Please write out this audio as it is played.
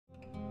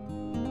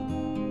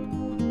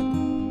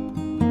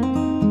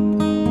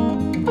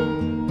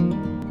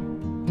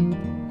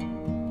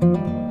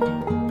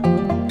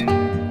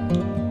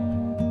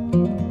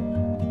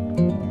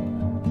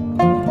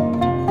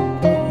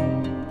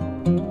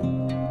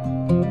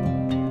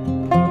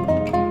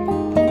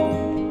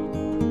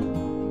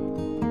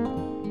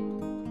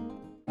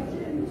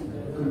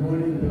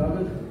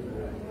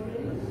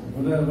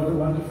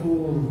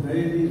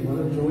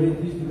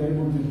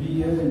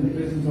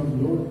presence of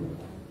the Lord.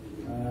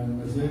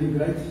 It's really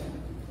great.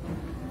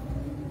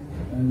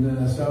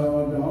 And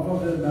so on behalf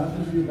of the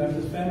Mountains View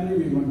Baptist family,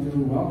 we want to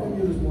welcome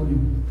you this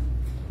morning.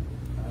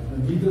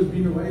 Benito's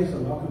been away, so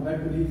welcome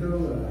back,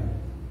 Benito.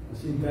 I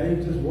see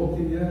Dave just walked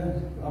in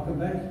here. Welcome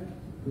back.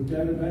 Good to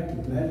have you back.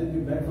 We're glad that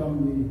you're back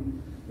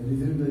from they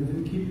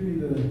didn't keep you in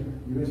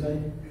the USA.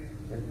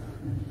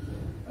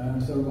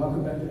 So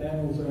welcome back to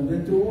Ann also. And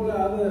then to all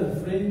our other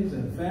friends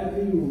and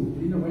family who've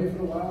been away for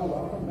a while,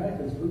 welcome back.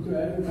 It's good to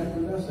have you back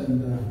with us,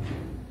 and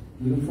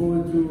we look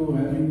forward to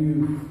having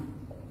you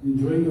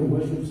enjoying the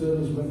worship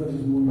service with us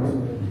this morning.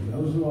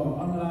 So those who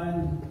are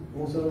online,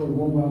 also a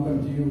warm welcome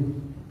to you.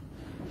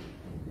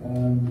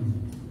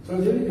 So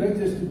it's really great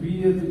just to be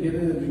here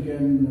together, that we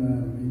can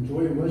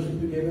enjoy worship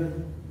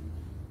together,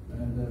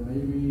 and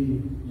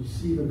maybe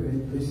receive a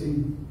great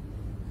blessing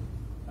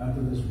out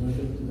of this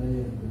worship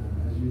today, and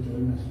as you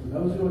join us. For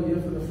those who are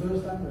here for the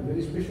first time, a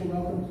very special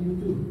welcome to you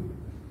too.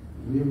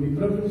 We will be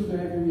privileged to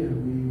have you here.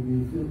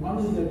 We feel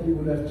honored that you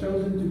would have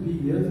chosen to be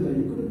here today.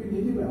 You could have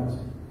been anywhere else,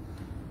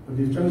 but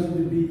you've chosen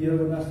to be here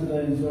with us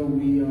today, and so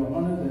we are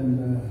honored, and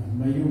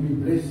may you be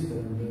blessed,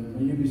 and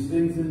may you be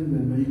strengthened,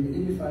 and may you be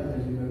edified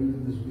as you go into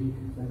this week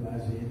that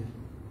lies ahead.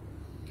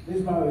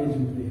 Let's bow our heads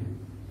in prayer.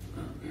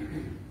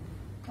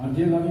 Our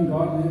dear loving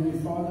God and Heavenly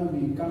Father,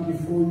 we come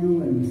before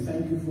you and we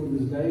thank you for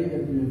this day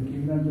that you have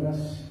given unto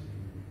us.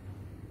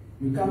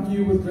 We come to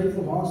you with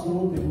grateful hearts,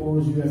 Lord,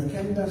 because you have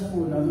carried us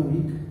for another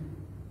week.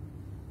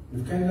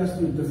 You've carried us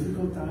through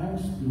difficult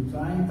times, through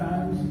trying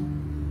times.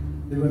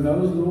 There were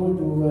those, Lord,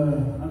 who were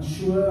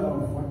unsure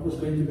of what was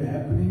going to be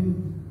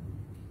happening.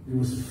 There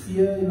was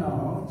fear in our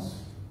hearts.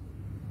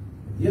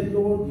 But yet,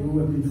 Lord, you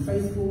have been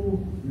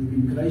faithful, you've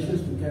been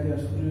gracious to carry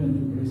us through and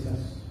to bless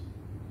us.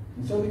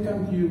 And so we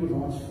come to you with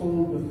hearts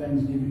filled with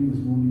thanksgiving this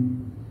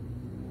morning.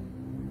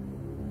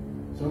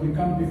 So we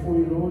come before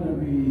you, Lord, and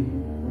we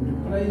want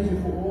to praise you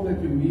for all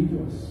that you mean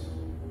to us.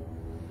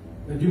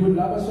 That you would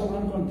love us so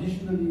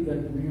unconditionally,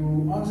 that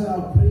you answer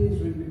our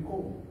prayers when we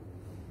call.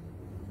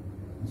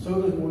 And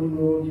so this morning,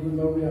 Lord, even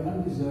though we are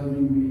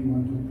undeserving, we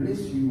want to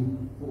bless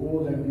you for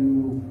all that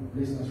you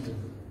bless us with.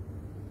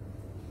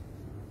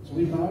 So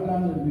we bow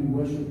down and we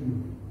worship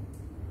you.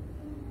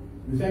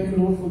 We thank you,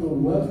 Lord, for the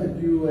work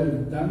that you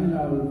have done in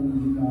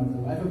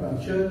the life of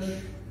our church,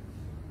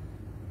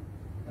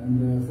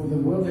 and for the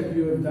work that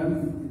you have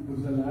done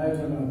with the lives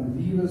of our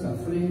believers, our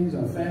friends,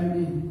 our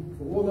family,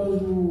 for all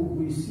those who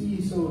we see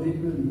so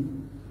regularly,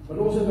 but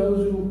also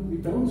those who we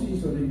don't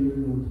see so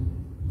regularly, Lord.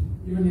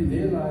 Even in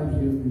their lives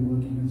you have been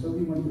working, and so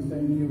we want to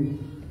thank you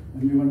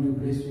and we want to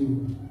bless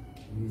you.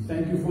 We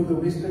thank you for the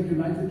Westlake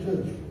United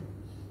Church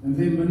and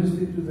their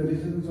ministry to the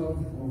residents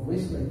of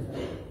Westlake.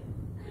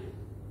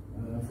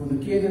 For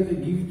the care that they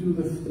give to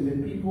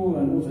their people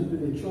and also to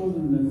their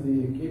children as they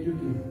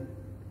educate.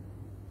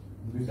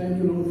 We thank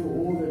you, Lord, for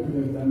all that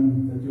you have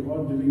done, that you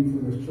are doing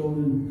for those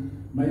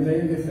children. May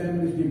they and their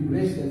families be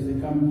blessed as they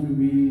come to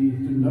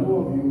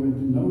know of you and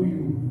to know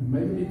you.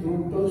 May they be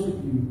drawn closer to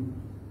you.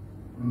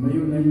 And may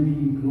your name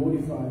be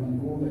glorified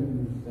in all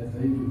that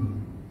they do.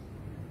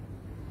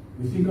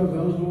 We think of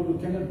those, Lord, who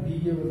cannot be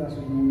here with us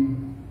this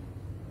morning.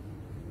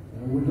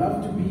 Would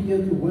love to be here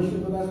to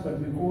worship with us, but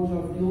because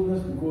of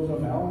illness, because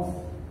of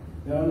health,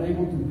 they are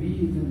unable to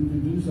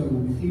do so.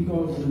 We think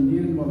of the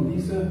Neil of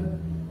Lisa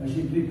as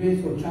she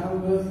prepares for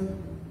childbirth.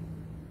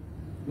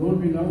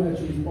 Lord, we know that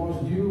she is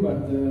past due,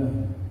 but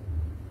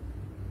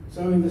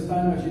so in this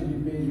time as she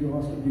prepares, we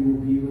ask that you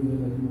will be with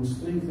her, that you will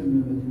strengthen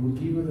her, that you will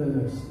give her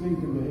the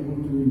strength to be able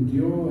to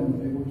endure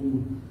and be able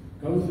to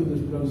go through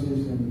this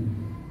process and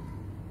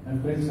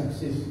have great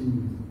success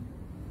in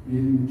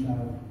bearing the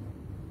child.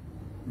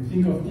 We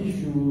think of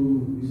Tish,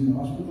 who is in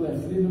hospital at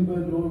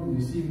Vredenburg, Lord,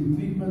 receiving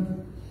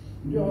treatment.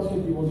 We ask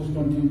that you will just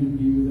continue to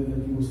be with her,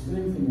 that you will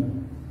strengthen her.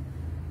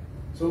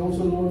 So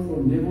also, Lord, for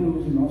Neville,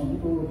 who is in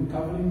hospital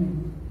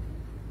recovering,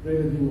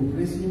 pray that you will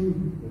bless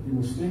him, that you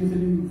will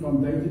strengthen him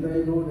from day to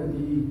day, Lord, that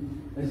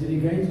as he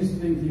regains his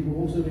strength, he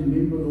will also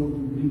remember, Lord, to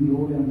bring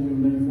glory unto your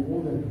name for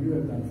all that you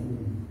have done for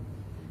him.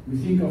 We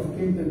think of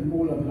Kent and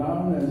Paula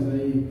Brown as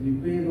they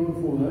prepare, Lord,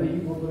 for her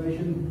hip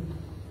operation.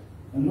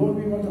 And Lord,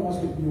 we want to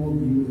ask that you will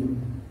be with them.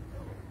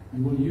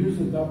 You will use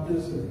the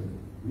doctors,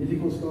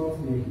 medical staff,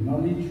 their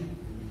knowledge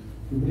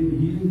to bring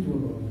healing to our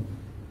body.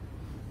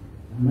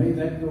 And may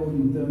that, Lord,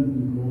 in turn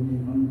bring glory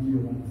and honor to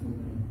your wonderful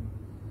name.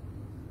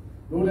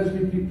 Lord, as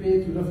we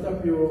prepare to lift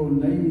up your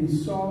name in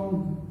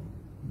song,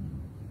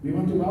 we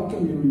want to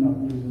welcome you in our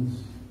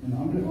presence. And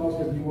humbly ask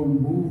that you will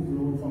move,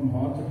 Lord, from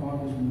heart to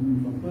heart this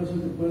morning, from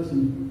person to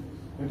person,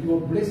 that you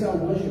will bless our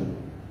worship,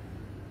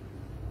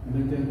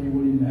 and that you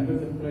will inhabit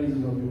the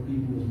praises of your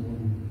people this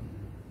morning.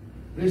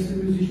 Bless the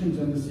musicians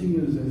and the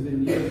singers as they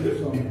lead us in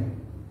song.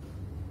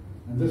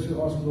 And this we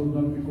ask, Lord,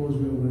 not because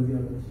we are worthy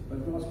of it, but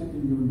we ask it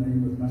in your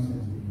name with much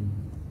thanksgiving.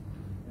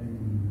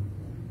 Amen.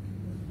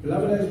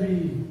 Beloved, as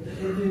we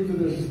enter into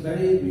this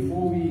day,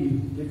 before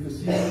we get the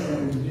singers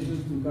and the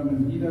musicians to come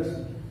and lead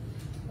us,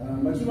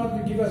 I just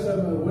want to give us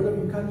a word of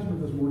encouragement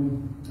this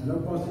morning. I know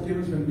Pastor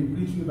Kevin is going to be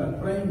preaching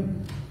about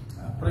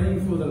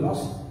praying for the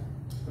lost,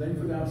 praying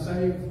for the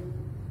unsaved.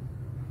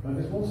 But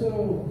there's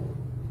also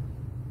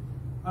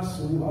us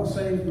who are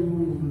saved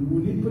who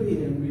need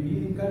prayer, and we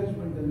need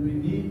encouragement, and we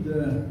need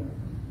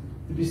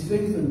to be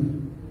strengthened.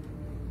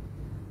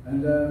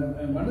 And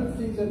one of the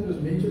things that was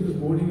mentioned this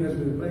morning as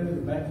we were praying at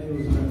the back there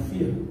was about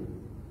fear.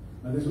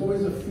 Now there's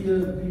always a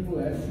fear, people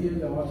have fear in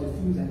their hearts, that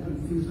things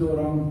happen, things go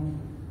wrong.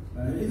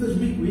 In this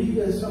week we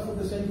suffered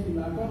the same thing.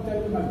 I can't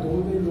tell you my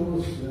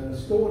daughter-in-law's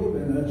story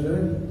and her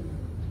journey,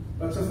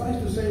 but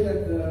suffice to say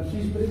that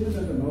she's pregnant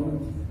at the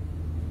moment.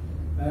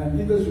 And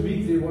in this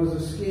week there was a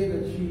scare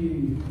that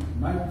she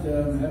might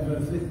have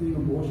a threatening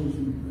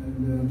abortion,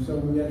 and so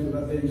we had to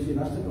run there, and she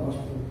rushed to the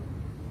hospital.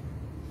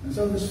 And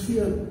so this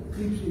fear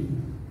creeps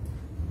in.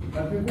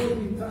 But because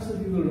we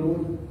trusted in the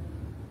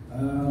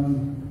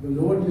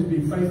Lord has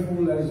been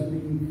faithful,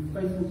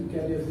 to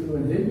carry us through.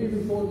 And then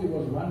we thought there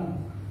was one,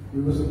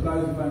 we were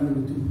surprised to find there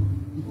were two.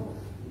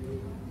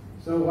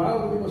 So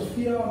while there was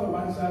fear on the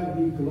one side,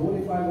 we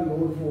glorified the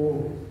Lord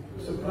for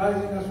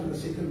surprising us with the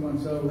second one.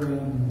 So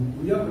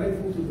we are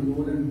grateful to the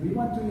Lord, and we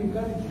want to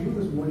encourage you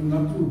this morning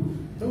don't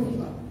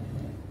give up.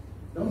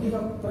 Don't give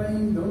up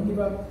praying, don't give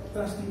up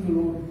trusting the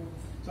Lord.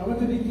 So I want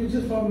to read you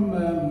just from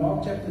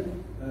Mark chapter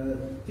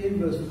 10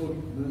 verses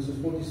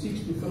 46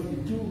 to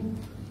 52.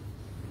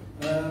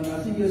 I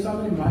think there's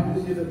some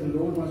reminders here that the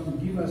Lord wants to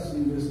give us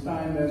in this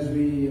time as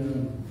we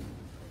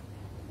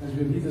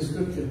read the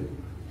scripture.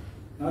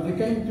 Now they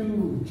came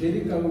to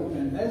Jericho,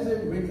 and as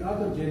they went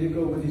out of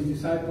Jericho with his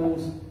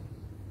disciples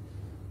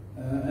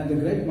and a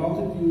great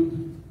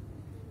multitude,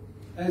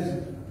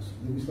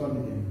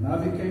 Now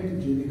they came to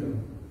Jericho.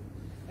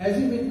 As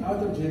he went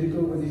out of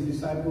Jericho with his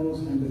disciples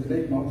and the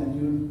great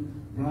multitude,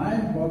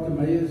 blind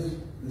Bartimaeus,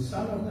 the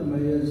son of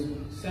Timaeus,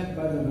 sat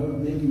by the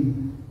road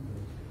begging.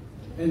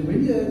 And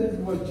when he heard that it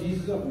was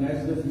Jesus of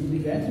Nazareth, he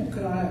began to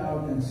cry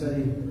out and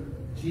say,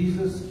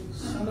 Jesus,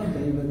 Son of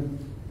David,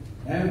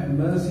 have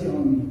mercy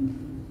on me.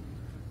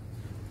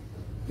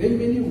 Then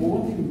many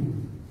warned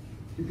him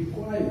to be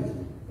quiet,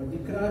 but he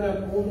cried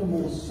out all the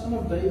more, Son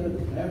of David,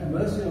 have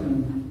mercy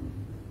on me.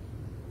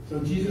 So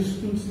Jesus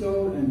stood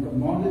still and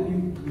commanded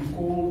him to be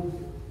called.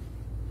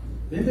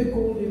 Then they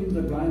called him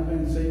the blind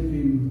man, saying to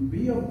him,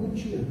 Be of good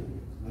cheer,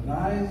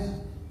 arise,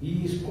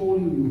 he is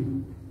calling you.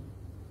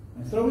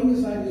 And throwing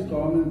aside his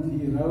garment,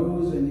 he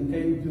rose and he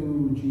came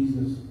to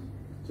Jesus.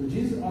 So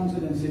Jesus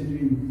answered and said to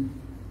him,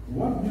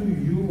 What do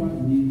you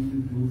want me to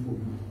do for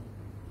you?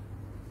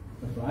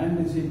 The blind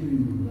man said to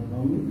him,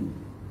 Rabboni,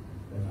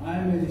 that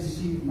I may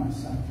receive my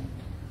sight.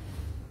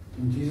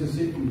 And Jesus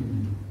said to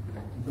him,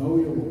 Go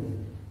your way,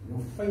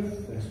 your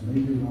faith has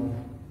made you well.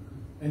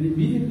 And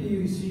immediately he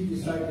received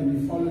his sight and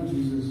he followed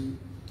Jesus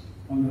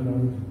on the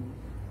road.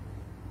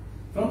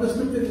 From the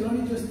scripture, there's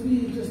only just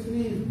three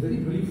very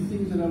brief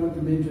things that I want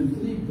to mention.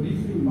 Three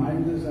brief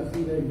reminders. I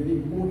think they're very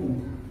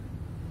important,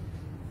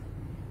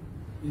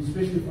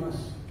 especially for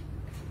us.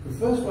 The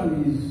first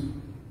one is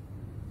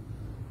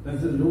that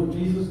the Lord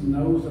Jesus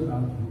knows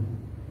about you.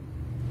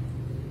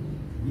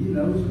 He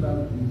knows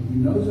about you. He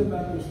knows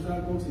about your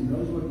struggles. He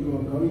knows what you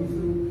are going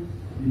through.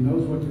 He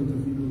knows what your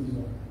difficulties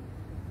are.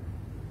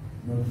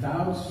 Your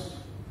doubts,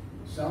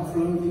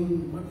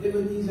 self-loathing, whatever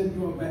it is that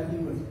you are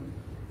battling with,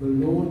 the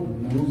Lord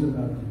knows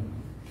about you.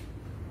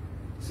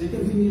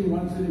 Second thing he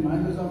wants to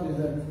remind us of is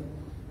that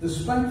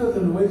despite of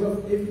the noise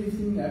of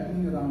everything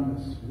happening around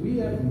us, we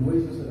have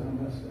noises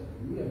around us.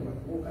 We have got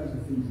all kinds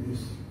of things.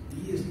 There's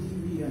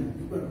DSTV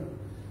and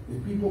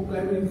there's people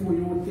clamoring for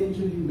your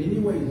attention in many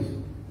ways.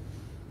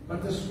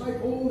 But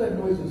despite all that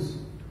noises,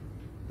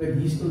 that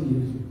he still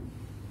hears you.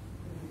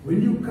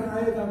 When you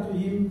cry out unto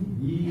him,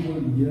 he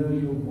will hear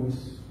your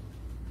voice.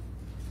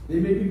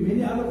 There may be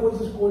many other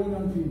voices calling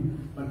unto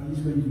him, but he's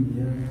going to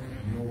hear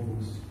your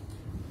voice.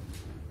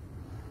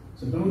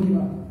 So don't give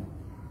up.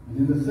 And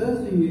then the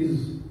third thing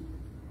is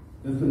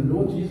that the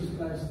Lord Jesus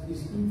Christ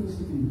is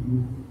interested in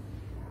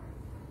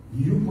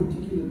you. You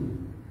particularly.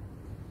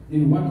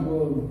 In what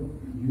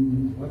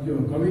you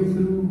are going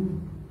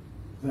through,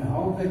 the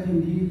help that you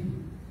need,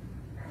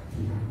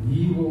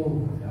 he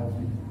will help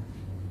you.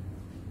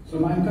 So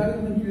my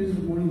encouragement to you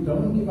this morning,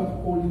 don't give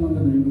up calling on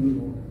the name of the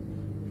Lord,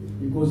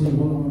 because he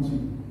will answer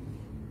you.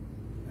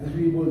 As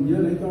we will hear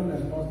later on,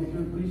 as Pastor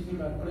Kim preached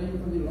about praying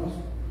for the lost,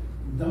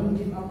 don't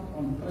give up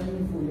on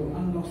praying for your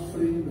unlost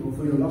friend, or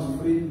for your lost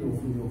friend, or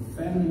for your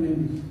family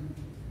members.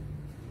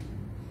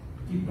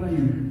 Keep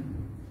praying.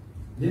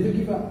 Never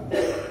give up.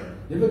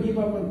 Never give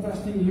up on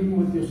trusting him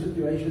with your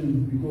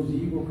situation, because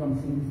he will come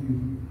through for you.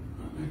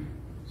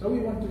 So we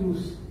want to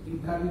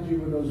encourage you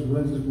with those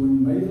words this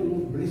morning. May the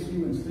Lord bless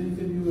you and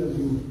strengthen you as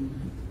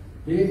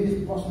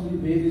you possibly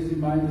bear these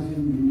reminders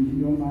in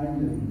your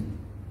mind and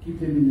keep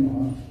them in your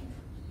heart.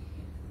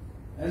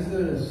 As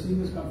the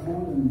singers come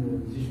forward and the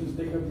musicians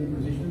take up their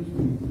positions,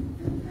 we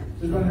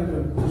just want to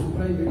just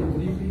pray very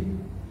briefly.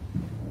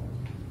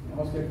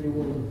 Ask that you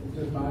will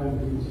just bow your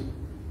heads.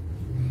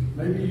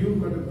 Maybe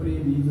you've got a prayer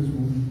need this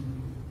morning.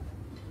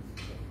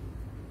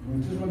 I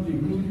just want to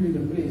include you in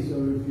the prayer, so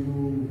if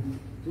you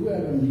do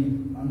have a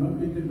need, I'm not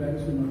going to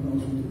embarrass you, not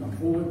ask you to come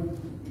forward.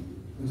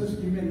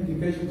 Just give me an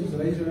indication, just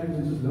raise your hands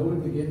and just lower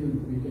it again and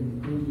we can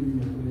include you in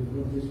your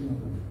prayer. God bless you.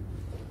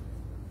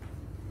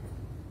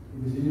 If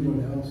there's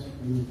anybody else,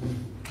 we will pray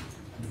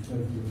for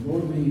you.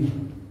 Lord,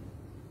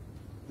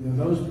 there are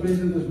those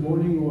present this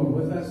morning who are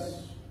with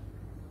us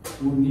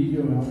who need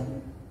your help.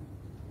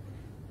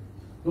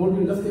 Lord,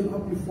 we lift them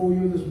up before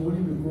you this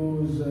morning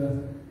because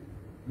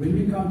when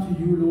we come to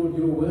you, Lord,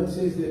 your word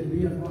says that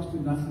we have asked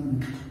you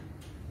nothing.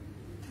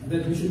 And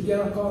that we should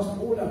cast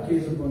all our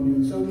cares upon you.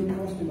 And so we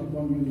cast them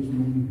upon you this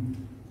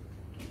morning.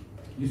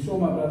 You saw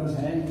my brother's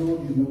hand,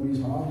 Lord. You know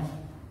his heart.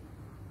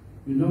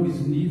 You know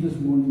his need this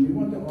morning. We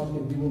want to ask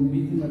that you will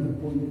meet him at the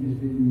point of his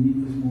very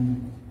need this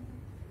morning.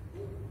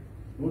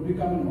 Lord, we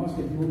come and ask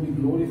that you will be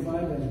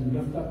glorified as we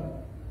lift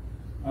up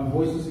our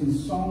voices in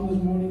song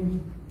this morning.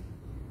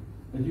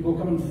 That you will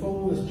come and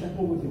fill this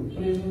chapel with your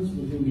presence,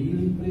 with your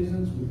healing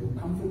presence, with your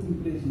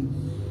comforting presence.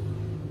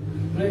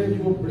 Pray that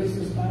you will bless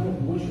this time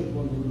of worship,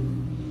 Lord.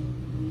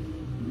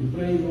 We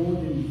pray, Lord,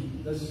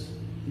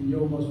 in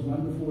your most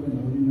wonderful and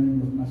holy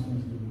name of Messiah.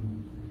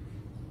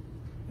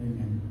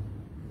 Amen.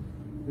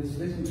 Let's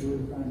listen to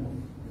the time of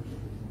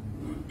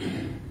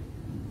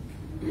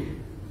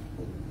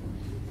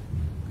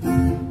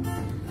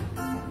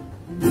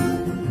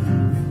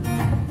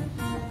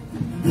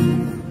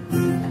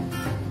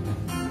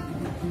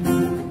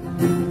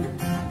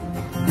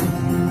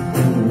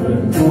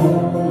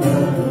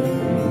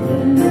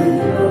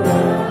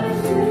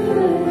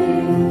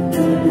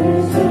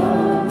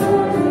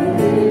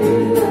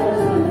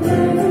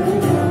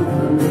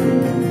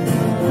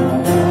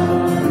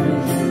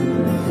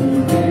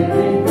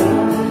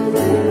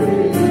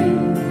Every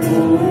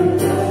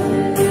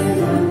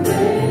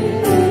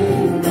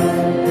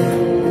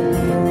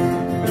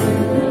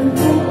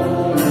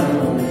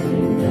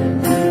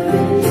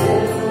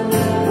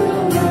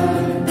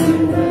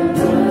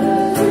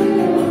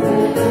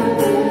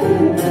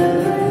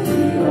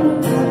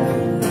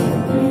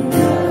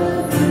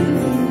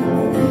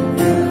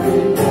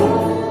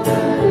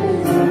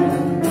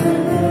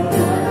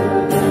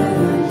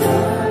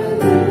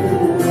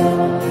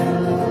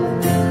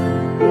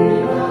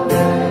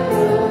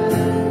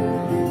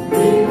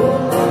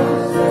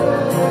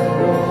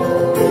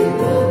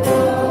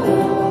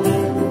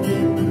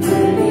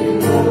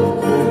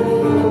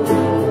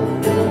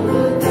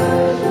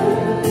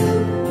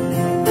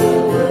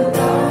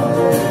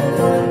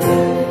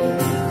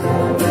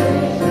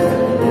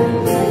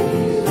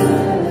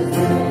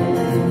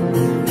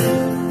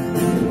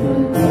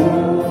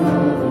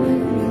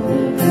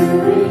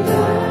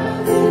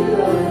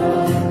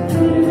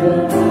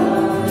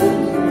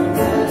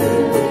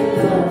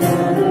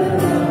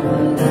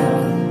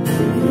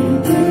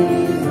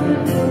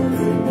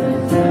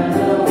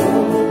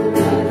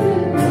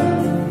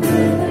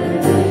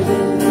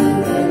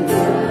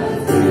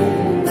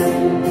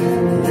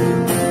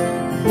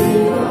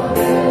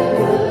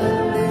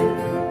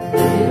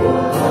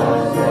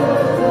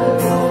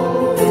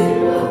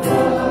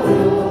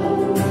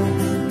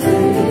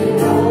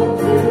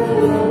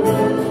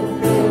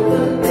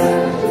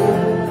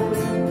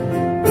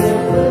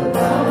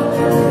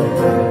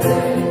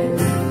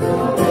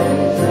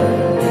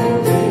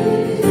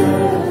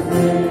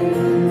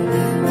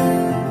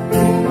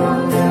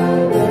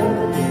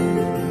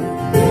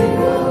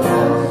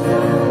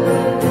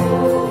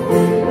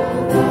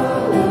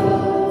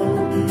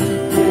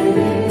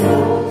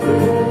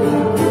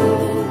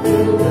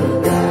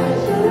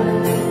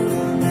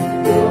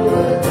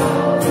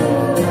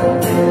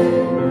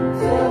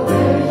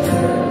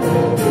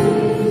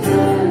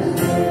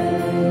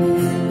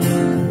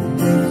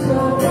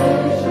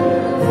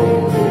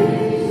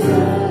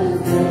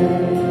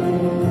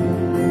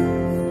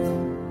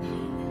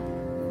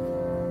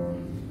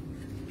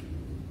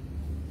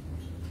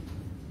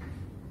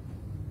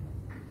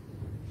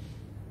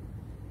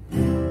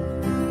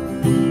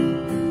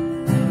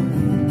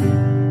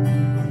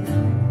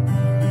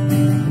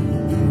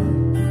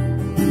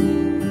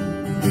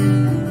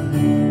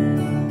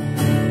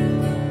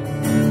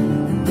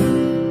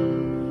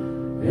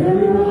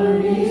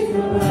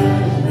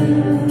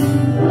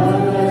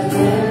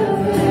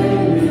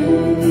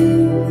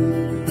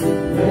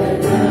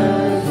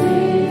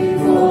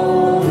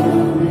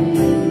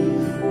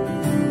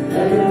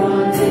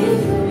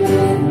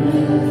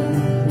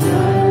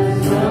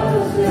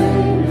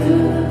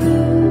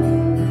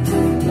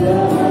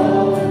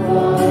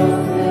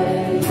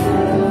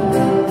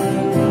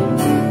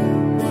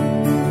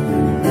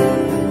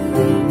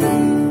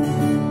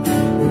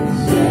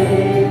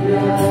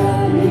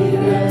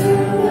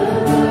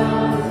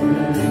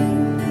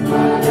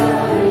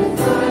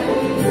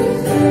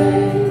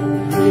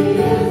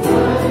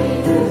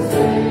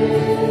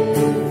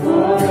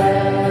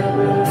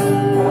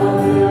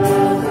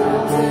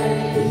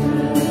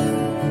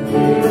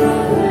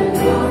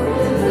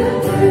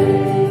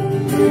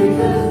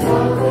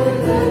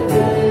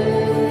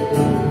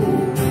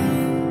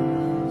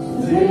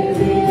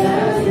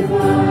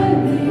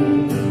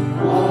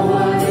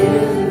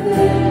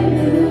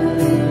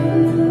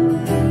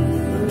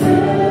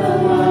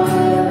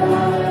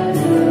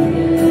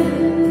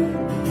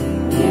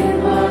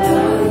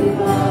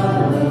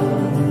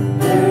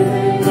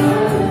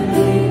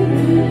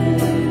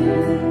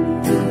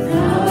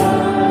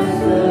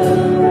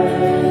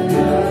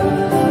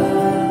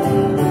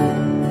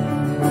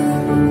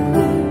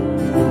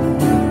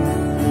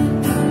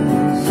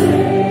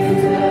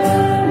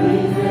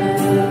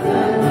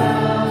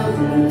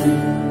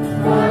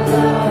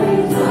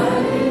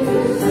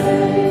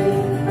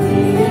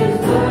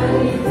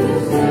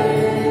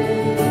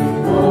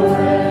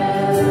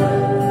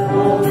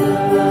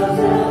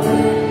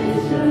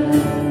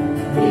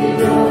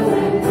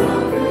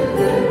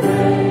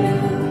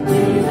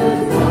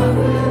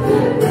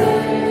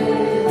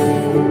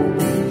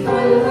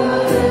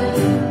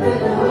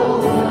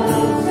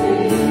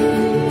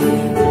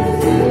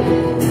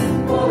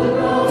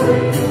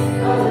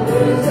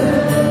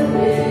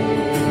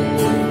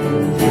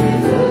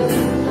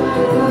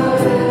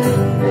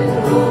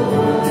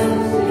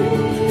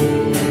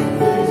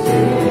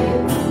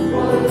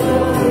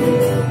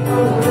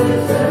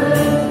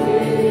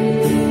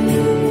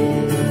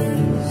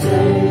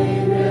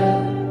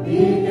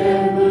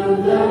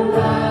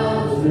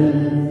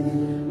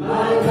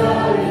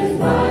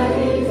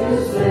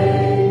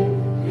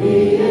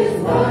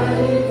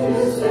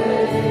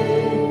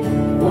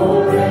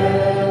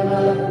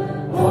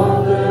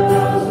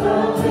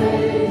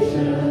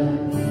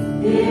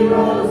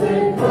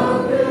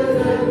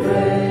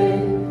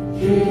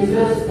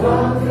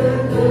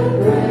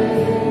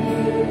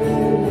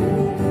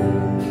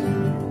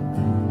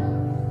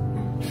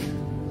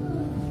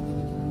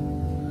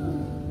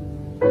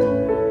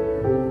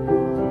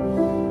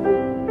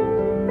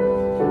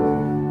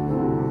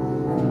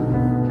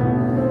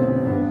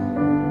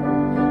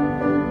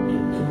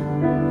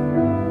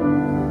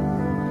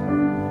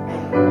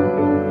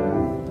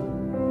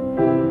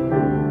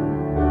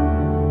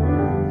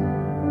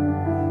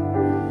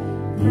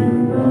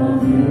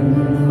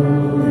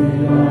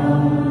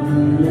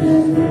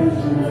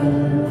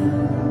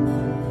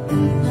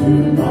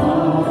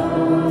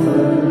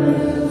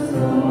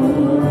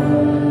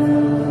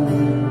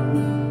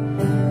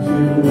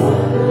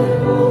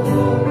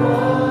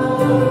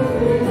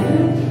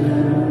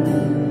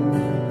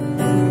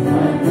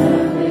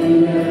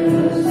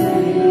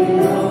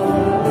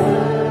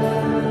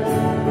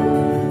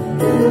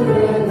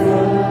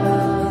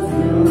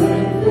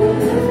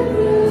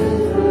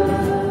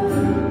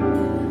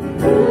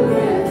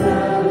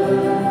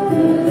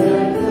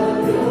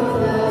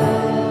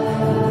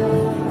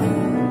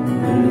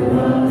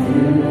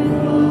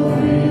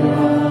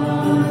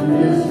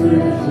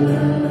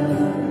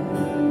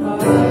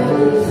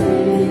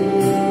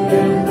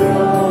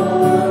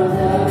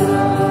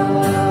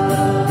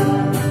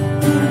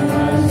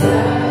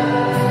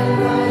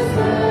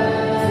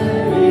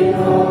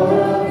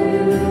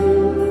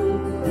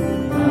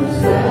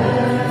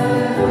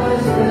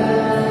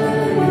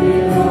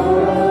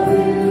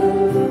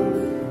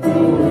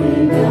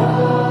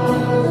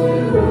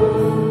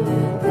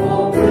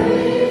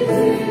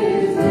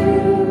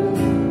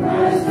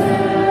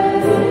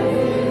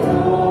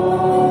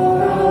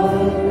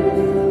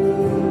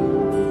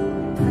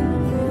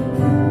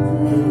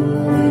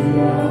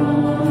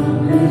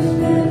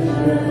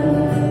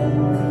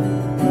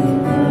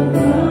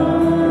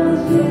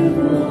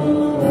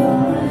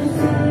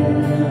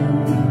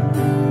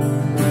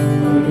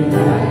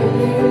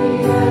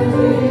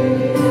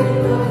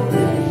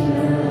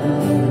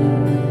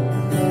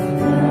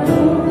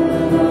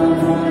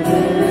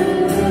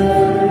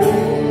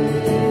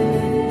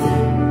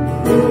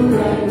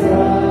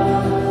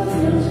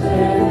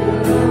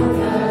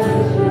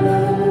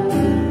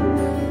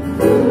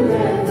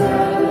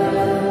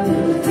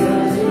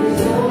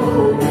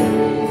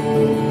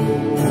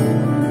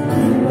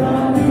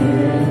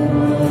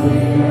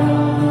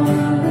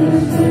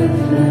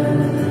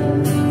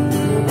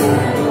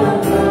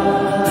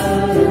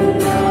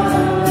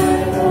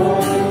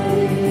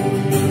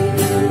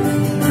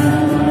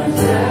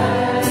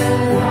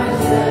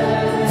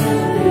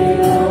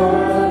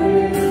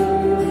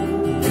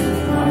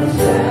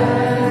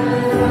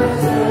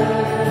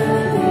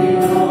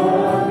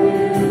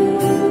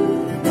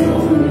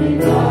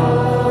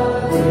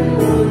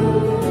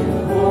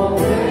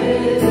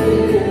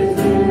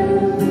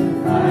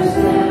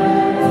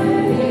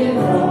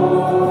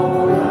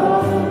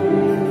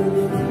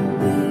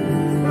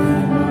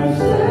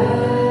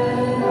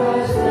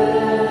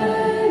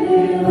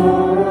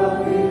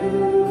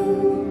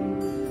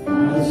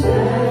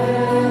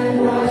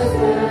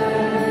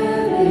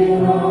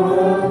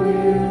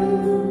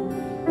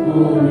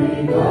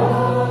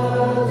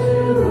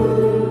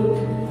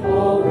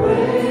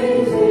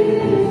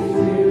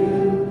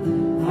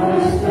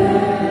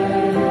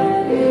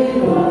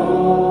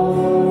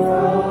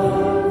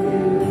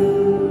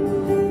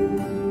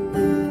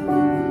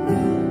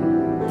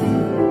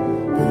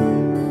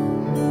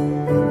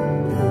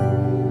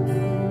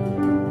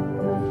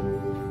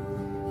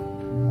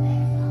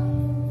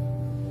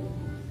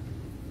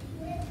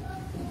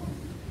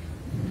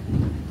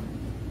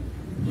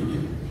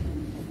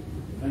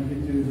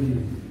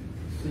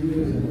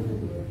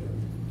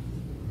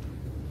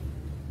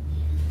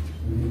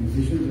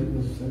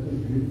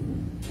beautiful.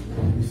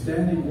 We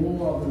stand in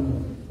awe of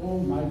the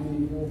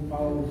almighty,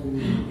 all-powerful,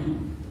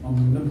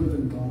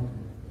 omnipotent God.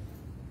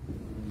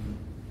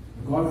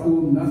 A God for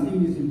whom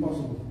nothing is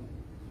impossible.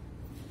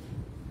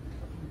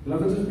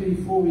 Beloved, just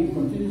before we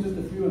continue, just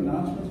a few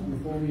announcements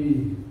before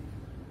we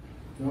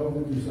go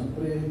over to some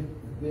prayer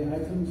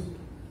items.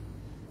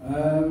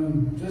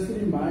 Just a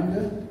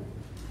reminder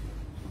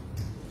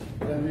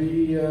that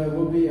we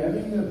will be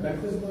having a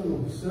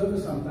baptismal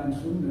service sometime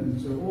soon,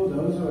 and so all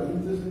those who are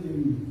interested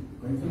in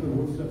going through the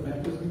waters of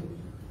baptism,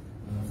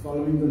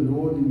 following the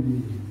Lord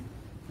in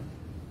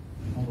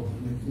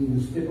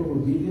the step of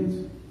obedience,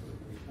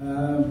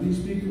 please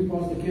speak to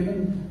Pastor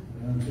Kevin,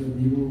 so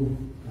he will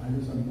guide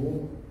us on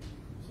board.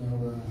 So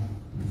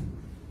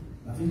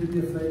nothing to be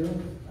afraid of,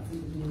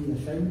 nothing to be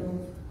ashamed of.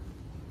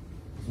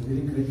 It's a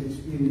very great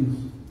experience.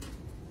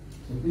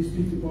 So please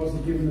speak to Pastor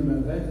Kevin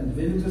about that. And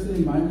then just a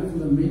reminder for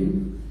the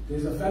men,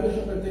 there's a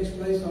fellowship that takes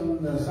place on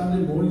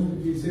Sunday mornings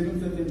between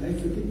 7:30 and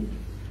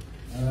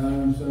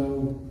 8:30. So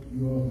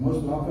you're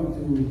most welcome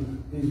to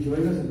please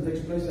join us. It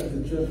takes place at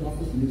the church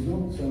office in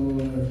Israel. So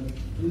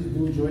please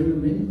do join the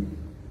men.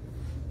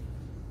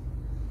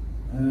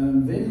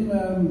 Then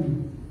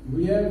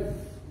we have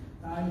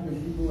time when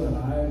people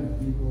arrive and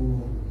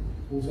people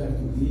also have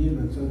to leave.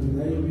 And so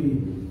today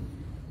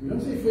we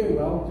don't say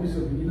farewell to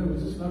Sabrina. We're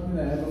just not going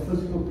to have a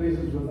physical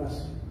presence with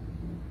us.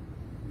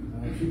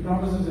 She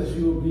promises that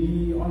she will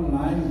be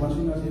online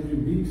watching us every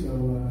week,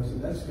 so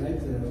that's great.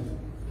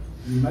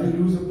 We may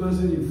lose a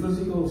person in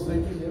physical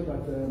status here,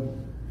 but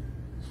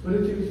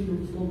spiritually she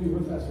will still be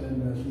with us,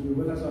 and she'll be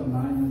with us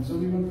online. And so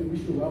we want to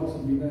wish you well,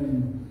 Sabrina,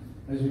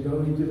 as you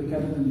go into the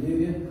capital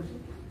area,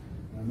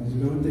 as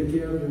you go and take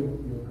care of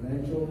your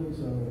grandchildren.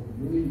 So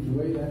really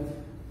enjoy that.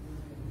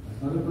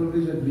 It's not a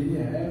privilege that many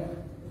have.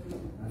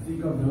 I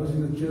think of those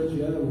in the church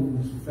here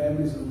whose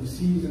families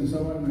overseas and so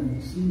on,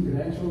 and seeing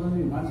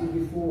grandchildren once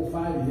every 4 or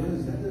 5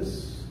 years,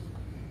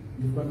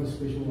 you've got a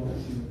special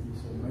opportunity.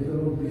 So may the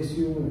Lord bless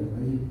you, and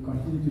may He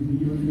continue to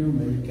be with you,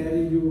 may He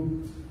carry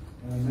you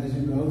as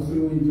you go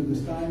through into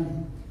this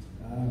time.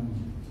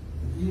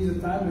 It is a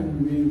time when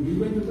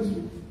we're going to miss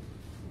you.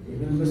 We're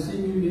going to miss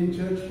seeing you in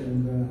church,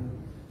 and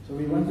so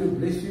we want to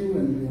bless you,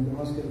 and we want to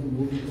ask that the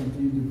Lord will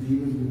continue to be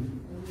with you.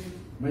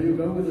 May you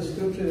go with the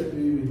scripture that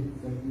He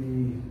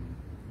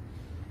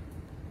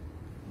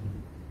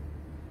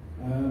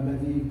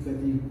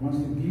wants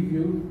to give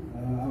you.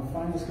 I'll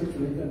find the scripture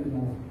later and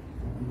I'll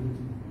give it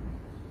to you.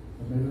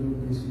 But may the Lord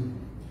bless you.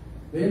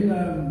 Then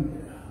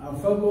our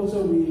folk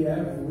also, we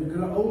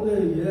grow older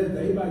year,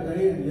 day by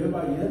day and year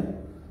by year.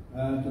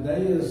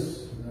 Today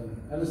is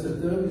Alistair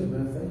Turvey's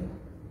birthday.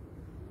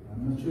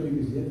 I'm not sure he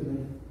is here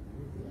today.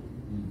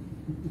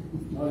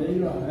 Oh, there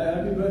you are.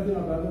 Happy birthday,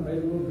 my brother. May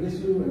the Lord bless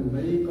you, and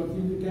may He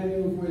continue to carry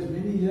you for as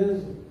many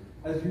years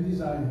as you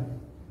desire.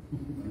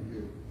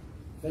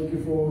 Thank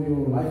you for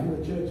your life in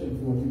the church and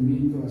for what you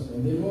mean to us.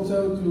 And then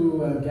also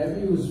to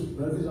Gabby, whose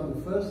birthday is on the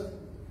 1st.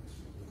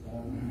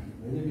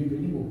 May there be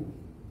many more.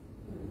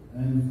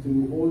 And to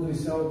Audrey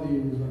Selby,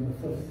 who's on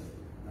the 5th.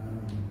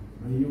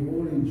 May you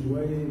all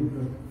enjoy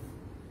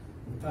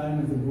the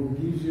time that the Lord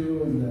gives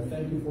you, and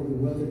thank you for the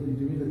work that you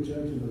do in the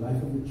church and the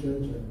life of the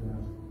church, and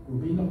for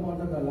being a part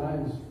of our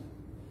lives.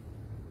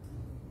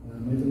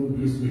 May the Lord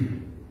bless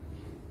you.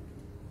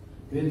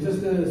 Then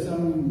just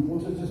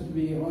also just to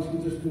be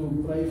asking just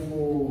to pray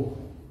for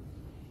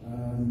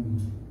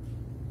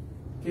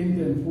Kent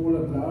and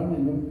Paula Brown,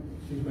 and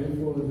she's praying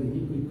for the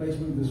hip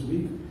replacement this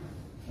week.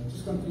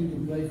 Just continue to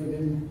pray for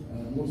them.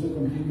 Also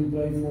continue to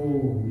pray for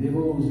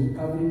Neville's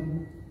recovery.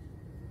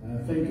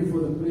 Thank you for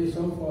the prayer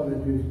so far that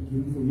we've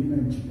given for him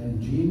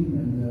and Jean,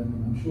 and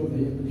I'm sure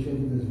they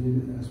appreciate it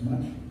as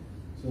much.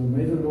 So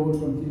may the Lord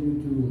continue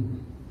to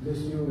bless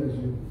you as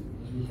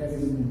we carry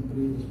them in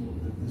prayer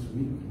this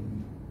week.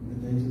 The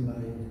days of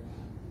life.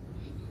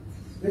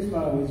 Let's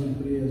bow our heads in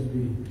prayer as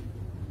we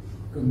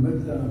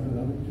commit our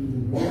beloved to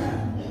the Lord.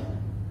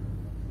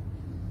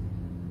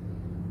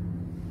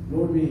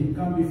 Lord, we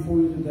come before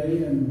you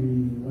today, and we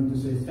want to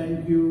say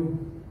thank you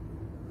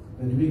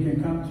that we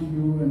can come to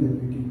you and that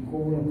we can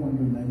call upon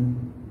your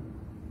name.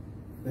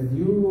 That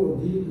you,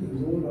 indeed,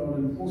 Lord, are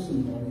an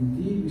awesome God.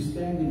 Indeed, we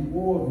stand in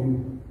awe of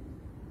you.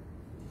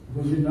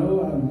 Because you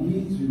know our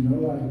needs, you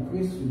know our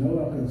requests, you know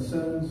our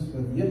concerns,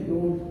 but yet,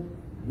 Lord,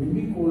 when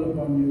we call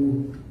upon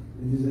you,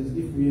 it is as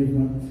if we have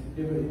not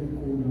ever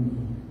called on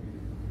you.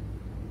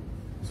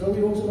 So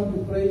we also want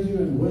to praise you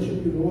and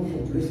worship you, Lord, for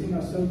blessing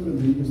us so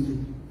tremendously.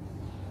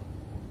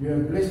 You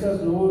have blessed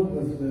us, Lord,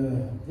 with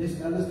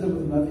Alistair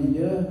with another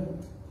year.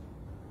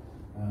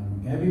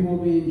 Gabby will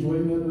be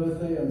enjoying her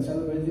birthday and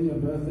celebrating her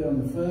birthday on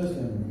the 1st,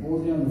 and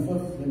Audrey on the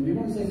 5th. And we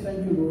want to say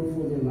thank you, Lord,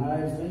 for their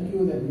lives. Thank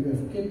you that you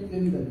have kept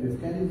them, that you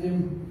have carried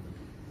them.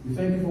 We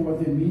thank you for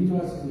what they mean to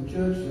us as a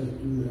church,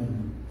 to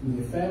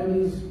their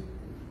families.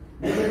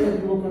 We pray that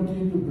you will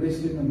continue to bless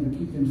them and to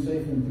keep them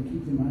safe and to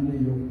keep them under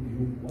your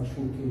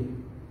watchful care.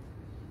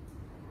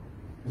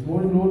 This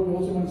morning, Lord, we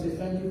also want to say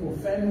thank you for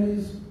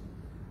families.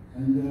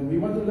 And we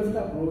want to lift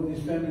up, Lord,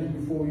 these families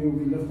before you.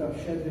 We lift up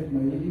Shadrach,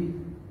 Maeli,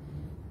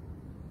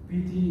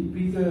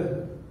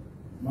 Peter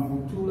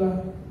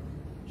Mavutula,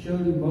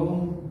 Shirley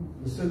Bone,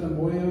 Priscilla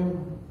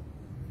Moyo,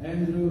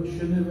 Andrew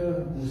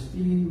Shiniver,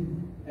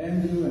 Justine,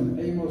 Andrew and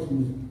Amos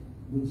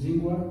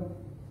Mudzingwa.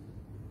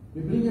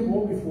 We bring them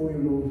all before you,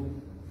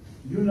 Lord.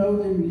 You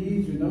know their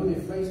needs, you know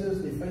their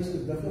faces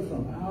differ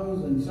from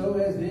ours, and so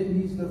as their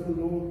needs differ,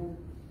 Lord,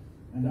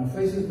 and our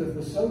faces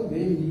differ, so their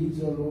needs,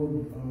 oh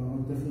Lord,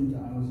 are different to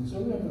ours. And so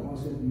we have to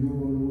ask that you,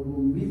 oh Lord,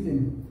 will meet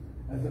them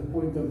at the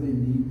point of their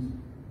needs.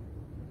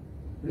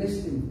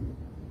 Bless them.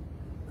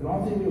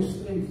 Grant them your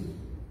strength.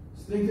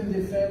 Strengthen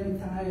their family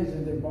ties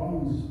and their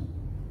bonds.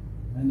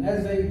 And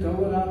as they go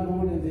around,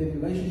 Lord, and their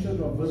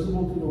relationships are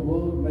visible to the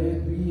world, may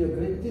it be a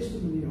great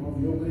testimony of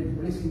your great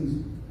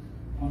blessings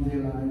on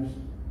their lives.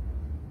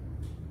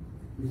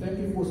 We thank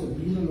you for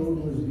Sabina, Lord,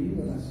 who has been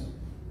with us.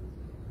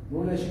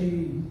 Lord, as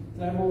she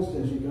travels,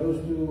 as she goes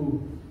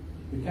to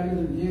the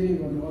Caledon area,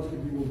 we want to ask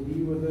that you will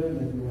be with her,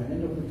 that your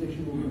hand of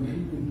protection will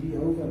continue to be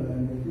over her,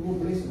 and that you will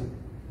bless her.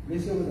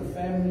 Bless her with a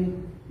family.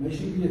 May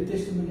she be a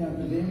testimony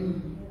unto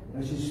them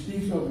as she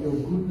speaks of your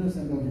goodness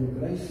and of your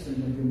grace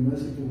and of your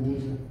mercy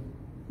towards her.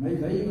 May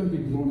they even be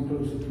drawn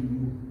closer to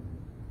you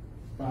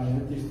by her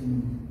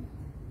testimony.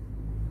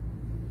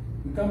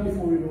 We come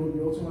before you, Lord.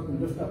 We also want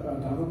to lift up our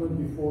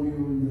government before you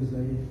in this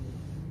day.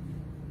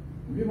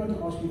 And we want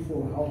to ask you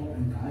for help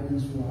and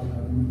guidance for our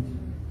government.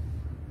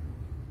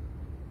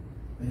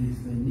 They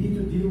need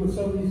to deal with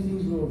so many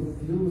things,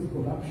 Lord. Deal with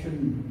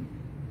corruption.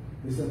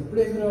 There's a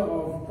plethora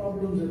of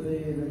problems that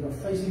are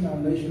facing our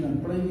nation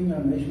and plaguing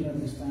our nation at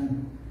this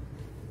time.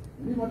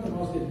 And we want to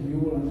ask that you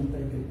will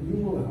undertake it. You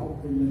will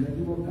help them and that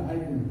you will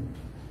guide them.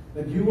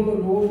 That you will,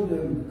 Lord,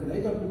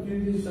 create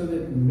opportunities so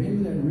that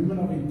men and women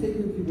of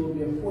integrity will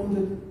be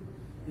appointed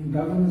in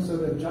government so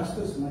that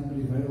justice might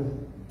prevail.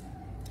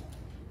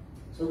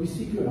 So we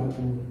seek your help,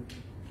 Lord,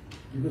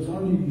 because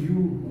only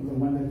you are the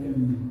one that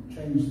can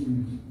change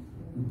things,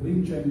 to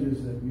bring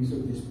changes that we so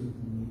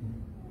desperately need.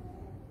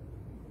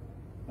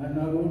 And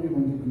now, Lord, we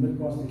want to commit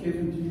Pastor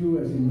Kevin to you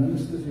as he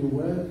ministers your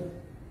word.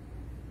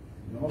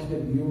 We ask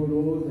that you,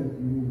 Lord, that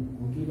you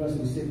will give us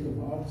receptive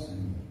hearts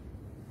and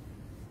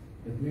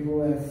that we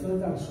will have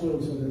fertile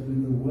soil so that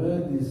when the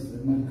word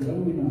might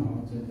grow in our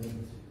hearts and that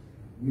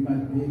we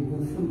might bear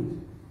good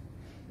fruit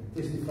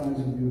that testifies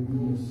of your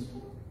goodness.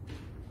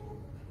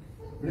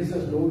 Bless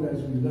us, Lord,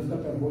 as we lift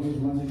up our voices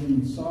once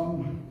again in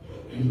song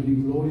and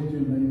bring glory to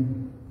your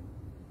name.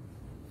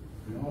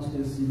 We ask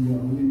this in your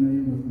holy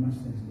name with much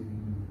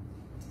thanksgiving.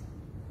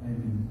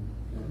 Amen.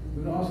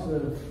 We're going to ask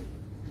the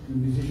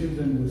musicians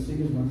and the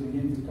singers once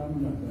again to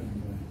come up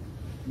and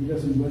lead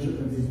us in worship,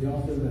 and then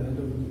after the hand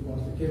over to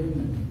Pastor Kevin.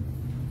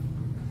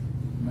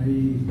 And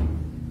may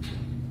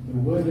the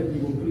word that we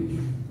will preach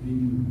be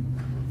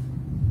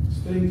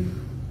strength,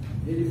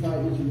 edify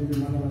each and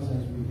every one of us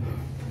as we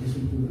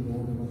listen to the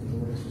Lord and what the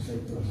Lord has to say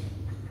to us.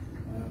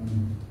 I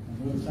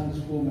know the Sunday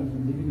school might be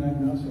leaving right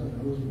now, so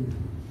those who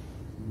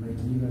may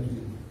leave as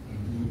we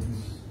continue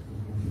this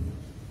worship.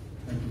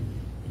 Thank you.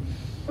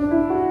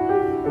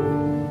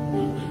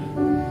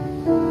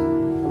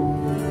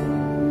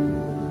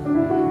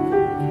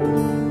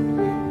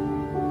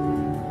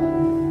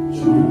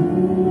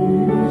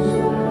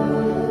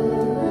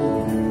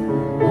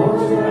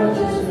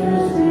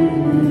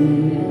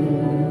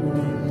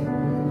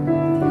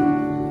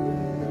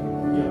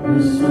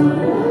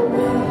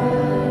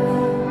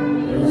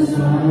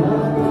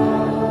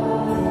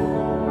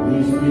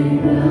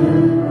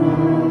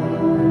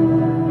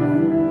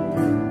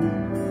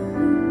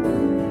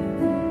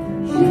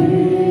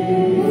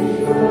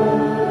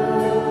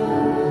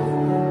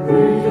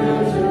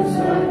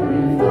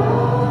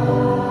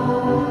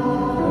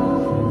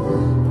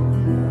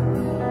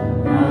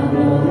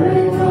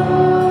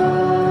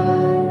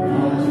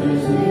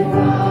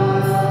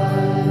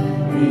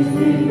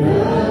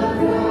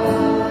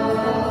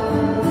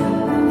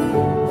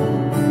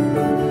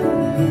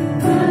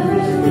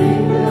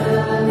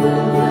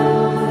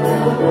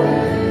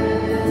 Away.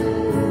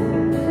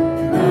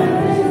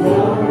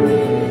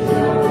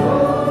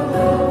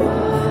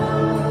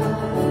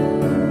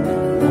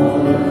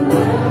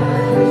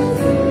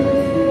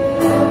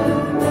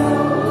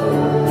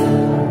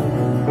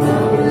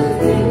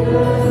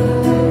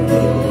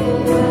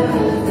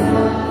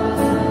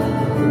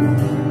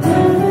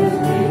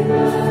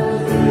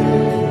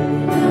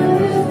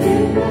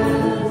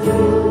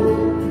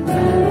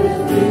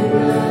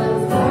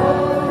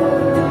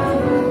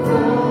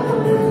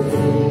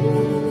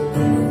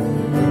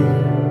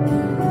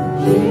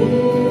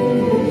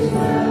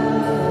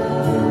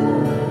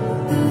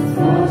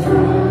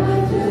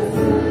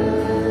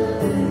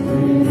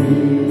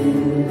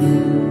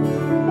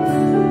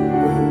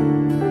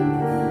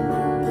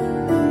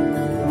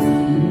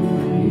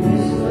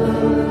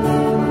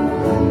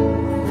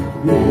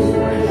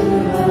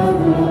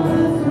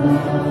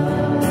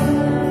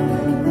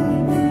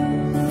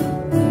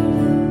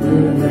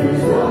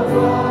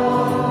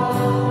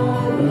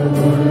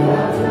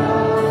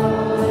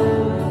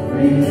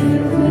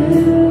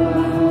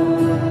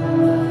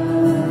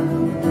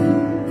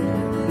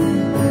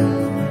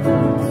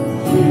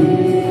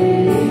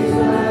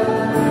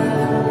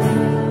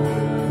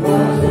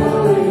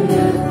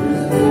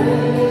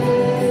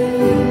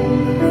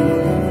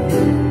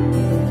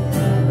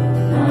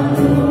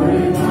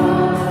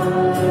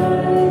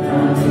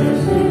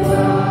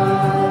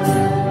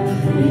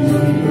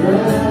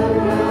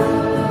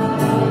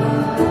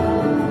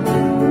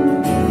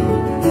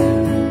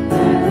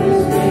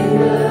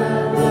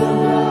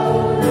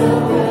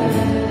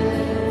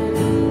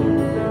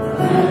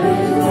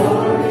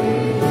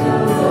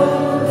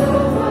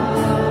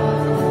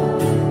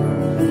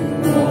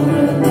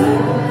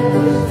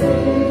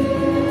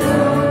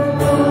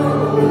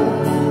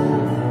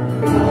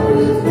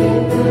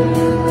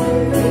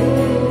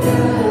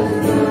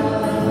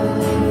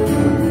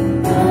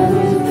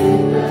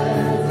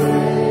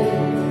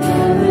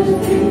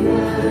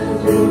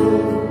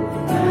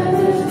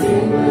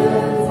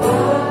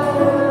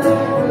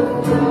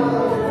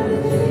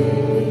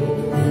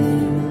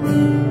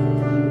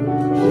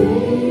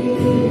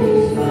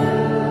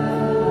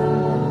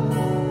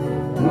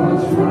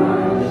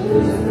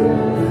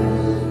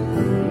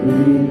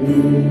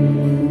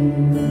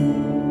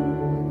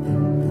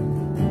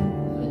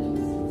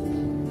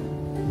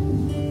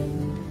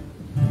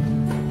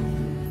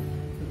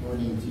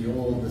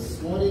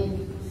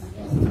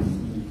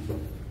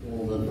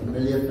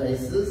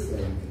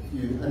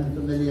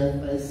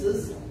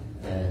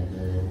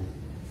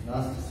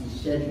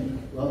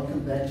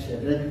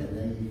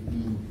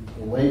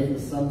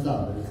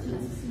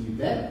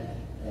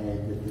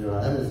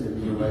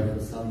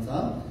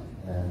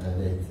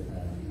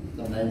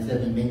 Some names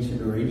have been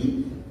mentioned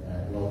already.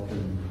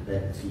 Welcome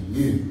back to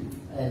you.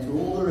 And to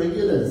all the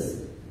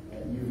regulars,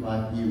 you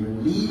might be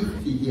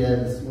relieved to hear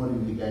this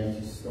morning we're going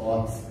to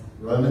start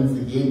Romans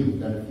again. We've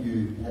done a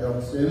few ad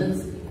hoc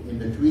sermons in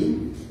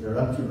between. We're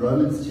up to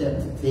Romans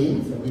chapter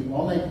 10, so we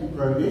are making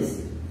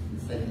progress.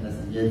 It's taken us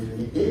a year to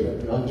get there,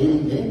 but we are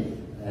getting there.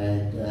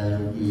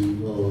 And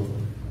we will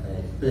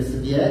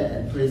persevere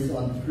and press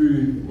on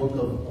through the book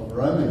of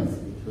Romans,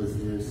 because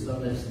there is so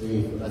much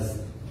there for us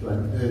to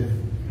unearth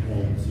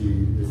and to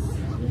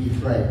really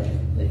pray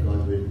that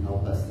God would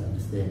help us to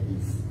understand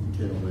His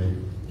eternal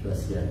word to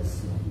us here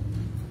this morning.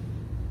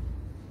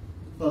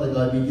 Father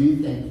God, we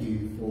do thank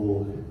you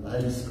for the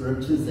Holy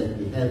Scriptures that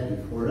we have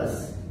before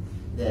us,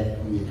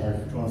 that we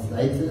have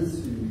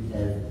translators who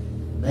have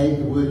made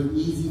the work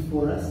easy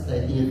for us,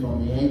 taking it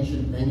from the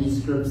ancient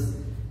manuscripts,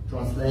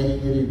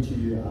 translating it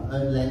into our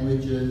own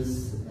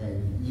languages,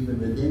 and even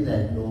within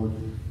that, Lord,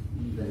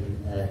 even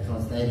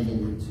translating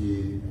it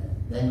into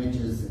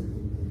languages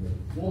in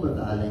the form of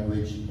our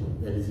language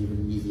that is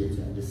even easier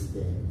to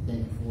understand. Thank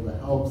you for all the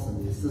helps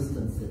and the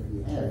assistance that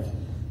we have,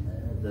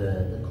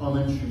 the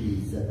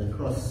commentaries and the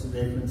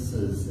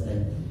cross-references,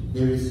 and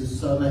there is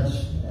just so much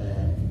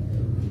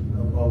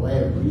by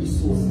way of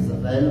resources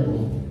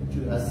available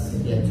to us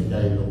here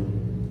today,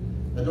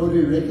 Lord. But Lord,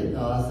 we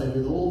recognize that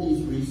with all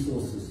these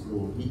resources,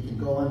 Lord, we can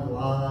go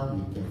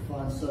online, we can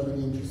find so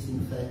many interesting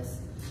facts,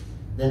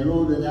 that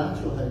Lord,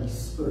 without your Holy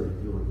Spirit,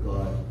 Lord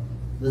God,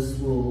 this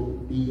will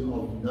be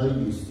of no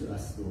use to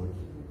us, Lord.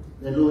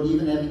 That, Lord,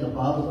 even having a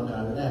Bible on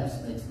our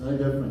laps makes no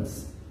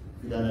difference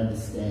if we don't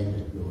understand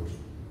it, Lord.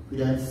 If we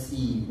don't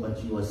see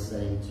what you are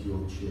saying to your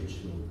church,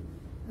 Lord.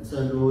 And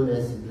so, Lord,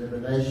 as in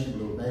Revelation,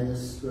 Lord, may the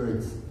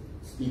Spirit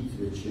speak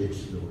to the church,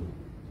 Lord.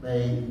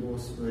 May your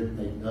Spirit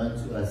make known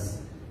to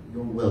us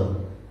your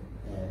will,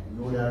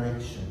 your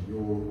direction,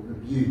 your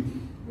rebuke,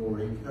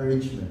 your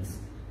encouragement,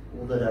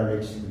 all the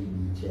direction we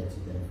need here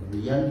today. From the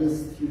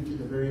youngest through to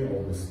the very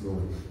oldest,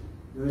 Lord.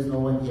 There is no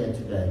one here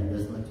today who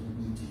does not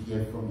need to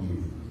hear from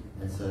you.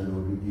 And so,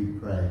 Lord, we do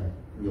pray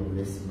for your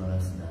blessing on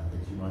us now,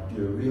 that you might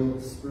do a real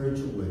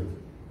spiritual work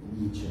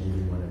in each and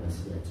every one of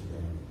us here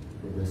today.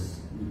 For this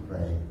we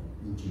pray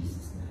in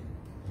Jesus' name.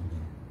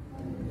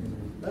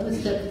 Amen.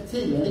 Romans chapter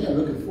 10, we're only going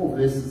to look at 4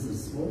 verses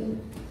this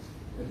morning.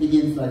 It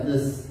begins like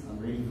this. I'm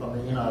reading from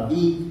the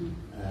NIV.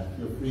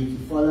 Feel free to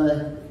follow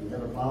if you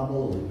have a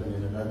Bible, or even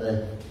in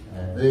another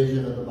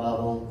version of the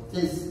Bible. It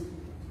says,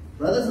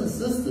 brothers and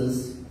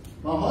sisters,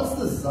 my heart's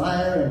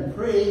desire and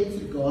prayer to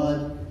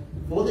God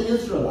for the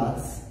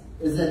Israelites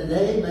is that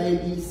they may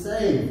be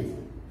saved.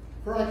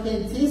 For I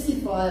can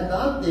testify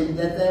about them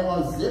that they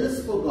are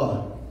zealous for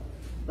God,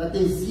 but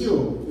their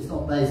zeal is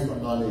not based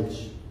on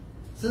knowledge.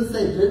 Since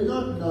they did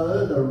not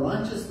know the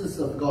righteousness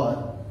of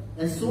God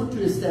and sought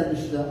to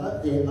establish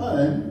their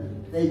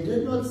own, they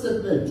did not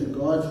submit to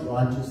God's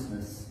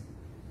righteousness.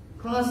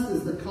 Christ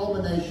is the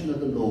culmination of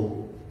the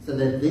law, so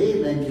that there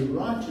may be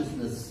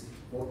righteousness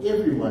for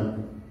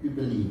everyone who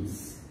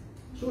believes.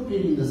 Short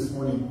reading this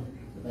morning.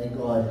 May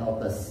God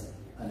help us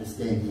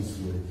understand His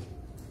word.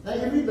 Now,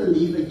 every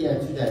believer here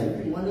today,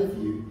 every one of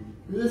you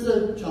who is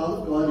a child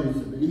of God, who is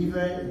a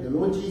believer in the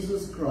Lord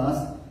Jesus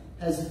Christ,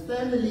 has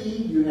family.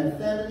 You have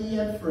family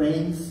and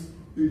friends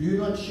who do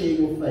not share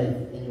your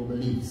faith and your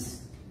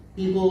beliefs.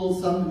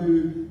 People, some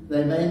who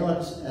they may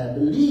not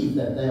believe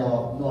that they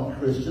are not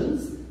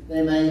Christians.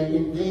 They may,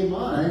 in their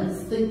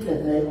minds, think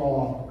that they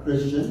are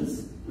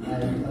Christians,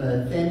 and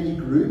a family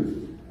group.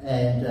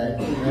 And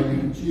you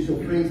can choose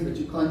your friends, but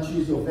you can't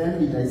choose your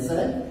family, they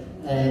say.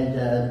 And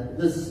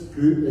this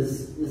group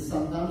is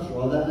sometimes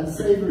rather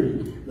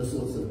unsavory. The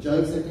sorts of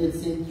jokes that get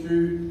sent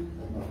through.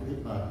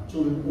 My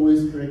children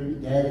always correct me,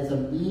 Dad, it's a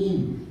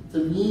meme. It's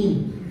a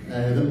meme.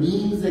 The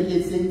memes that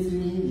get sent to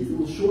me, these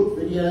little short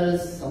videos,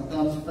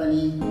 sometimes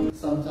funny,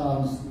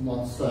 sometimes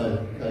not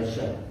so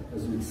kosher,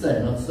 as we'd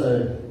say, not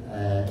so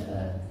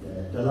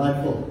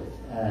delightful,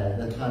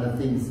 the kind of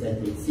things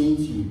that get sent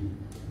to you.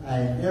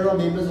 And there are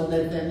members of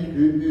that family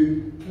group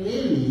who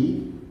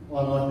clearly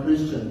are not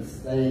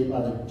Christians. They,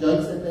 by the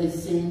jokes that they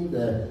sing,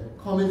 the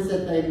comments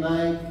that they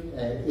make,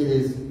 it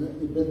is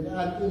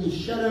without any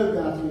shadow of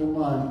doubt in your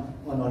mind,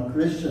 are not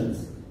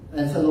Christians.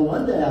 And so the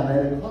one day I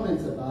made a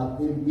comment about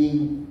them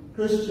being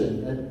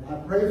Christian, and I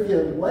prayed for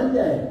you one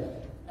day,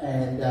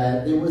 and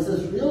there was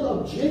this real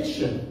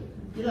objection.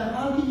 You know,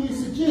 how can you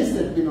suggest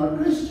that you're not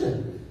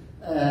Christian?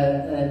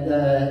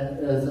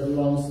 It's a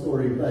long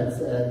story, but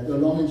the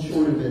long and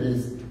short of it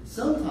is,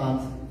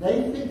 sometimes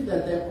they think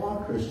that they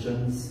are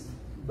Christians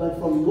But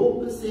from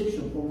your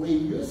perception, from where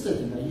you're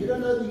sitting, now you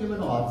don't know the human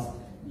hearts,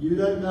 you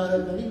don't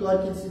know, only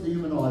God can see the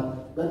human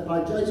heart, but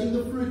by judging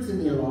the fruits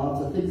in their lives,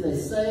 the things they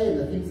say and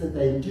the things that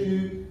they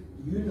do,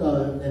 you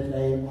know that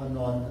they are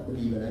not a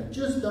believer. They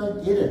just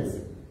don't get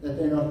it, that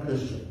they're not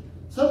Christian.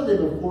 Some of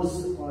them, of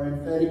course, are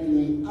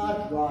emphatically,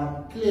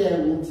 outright, clear,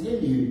 will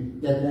tell you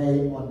that they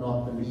are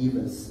not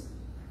believers.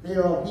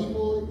 There are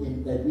people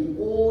that we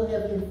all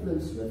have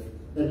influence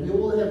with, that we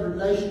all have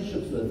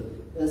relationships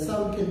with,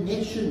 some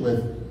connection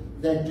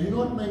with, that do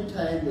not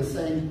maintain the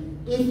same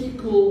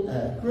ethical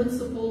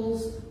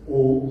principles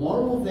or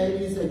moral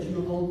values that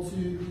you hold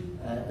to.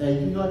 They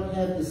do not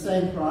have the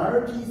same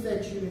priorities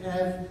that you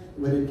have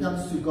when it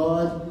comes to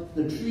God.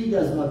 The tree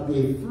does not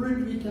bear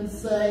fruit, we can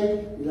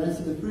say. We don't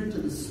see the fruit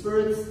of the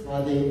Spirit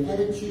by their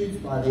attitudes,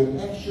 by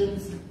their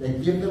actions. They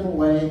give them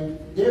away.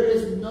 There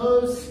is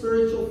no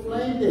spiritual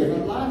flame there.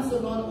 The lights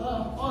are not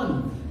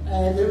on.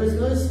 And there is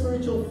no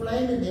spiritual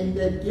flame in them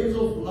that gives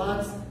off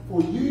lights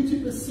for you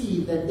to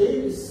perceive that there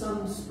is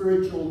some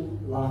spiritual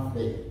life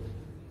there.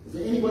 Is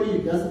there anybody who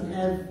doesn't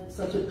have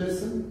such a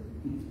person?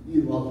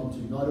 You're welcome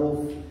to nod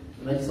off,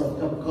 make yourself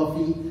a cup of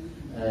coffee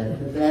at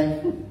the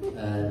back.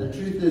 The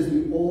truth is,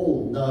 we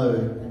all know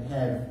and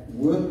have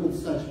worked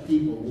with such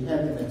people. We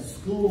have them at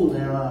school.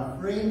 They are our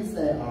friends.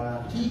 They are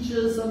our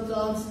teachers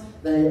sometimes.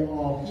 They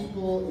are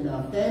people in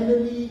our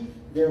family.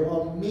 There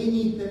are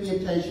many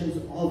permutations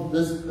of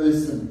this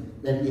person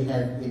that we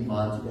have in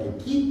mind today.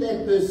 Keep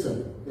that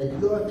person that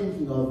you are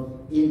thinking of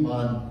in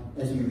mind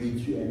as we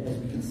read through and as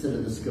we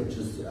consider the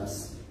scriptures to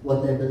us.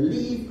 What they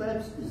believe,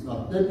 perhaps, is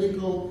not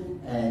biblical,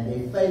 and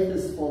their faith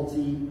is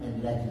faulty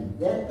and lacking.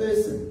 That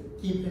person,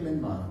 keep him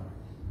in mind.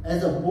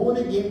 As a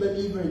born-again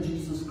believer in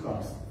Jesus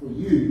Christ, for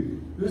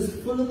you, who is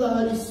full of the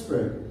Holy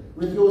Spirit,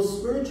 with your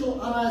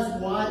spiritual eyes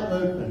wide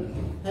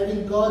open,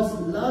 having God's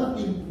love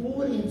being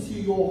poured into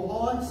your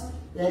hearts,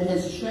 that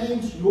has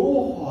changed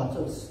your heart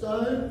of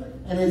stone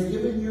and has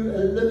given you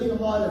a living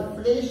heart of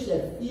flesh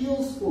that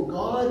feels for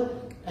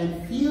God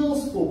and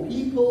feels for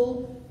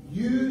people.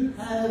 You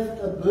have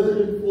a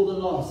burden for the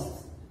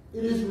lost.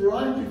 It is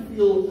right to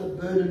feel a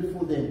burden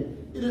for them.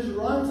 It is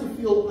right to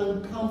feel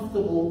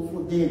uncomfortable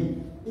for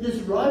them. It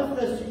is right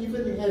for us to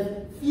even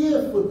have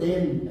fear for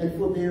them and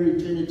for their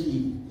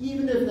eternity,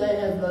 even if they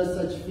have no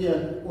such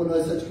fear or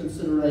no such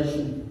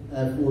consideration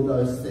for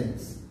those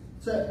things.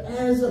 So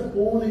as a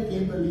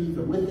born-again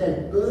believer, with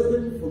that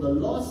burden for the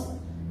lost,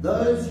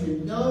 those you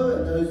know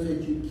and those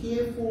that you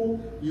care for,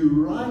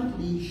 you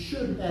rightly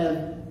should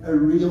have a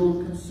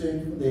real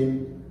concern for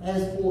them,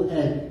 as Paul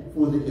had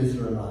for the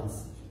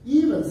Israelites.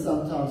 Even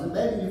sometimes, and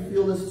maybe you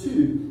feel this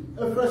too,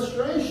 a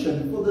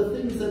frustration for the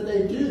things that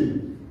they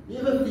do. You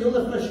ever feel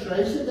the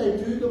frustration? They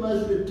do the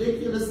most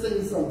ridiculous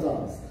things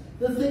sometimes.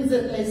 The things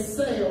that they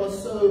say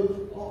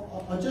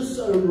are just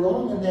so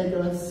wrong and they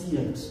don't see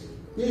it.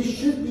 There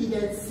should be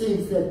that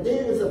sense that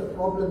there is a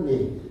problem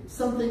there.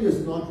 Something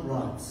is not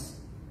right.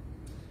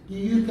 Do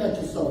you cut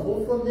yourself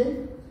off from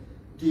them?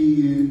 Do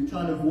you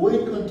try and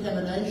avoid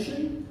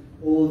contamination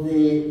or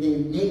their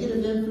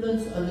negative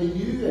influence over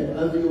you and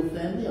over your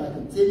family? I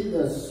can tell you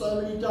there are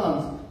so many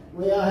times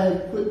where I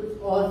have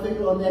put my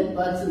finger on that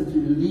button to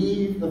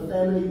leave the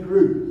family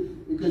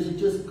group because you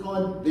just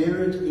can't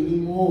bear it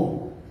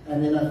anymore.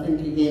 And then I think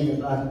again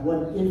about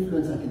what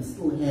influence I can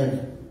still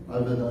have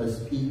over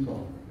those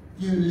people.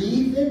 Do you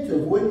leave them to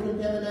avoid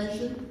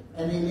contamination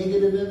and their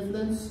negative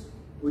influence?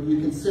 Or do you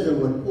consider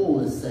what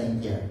Paul is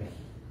saying here?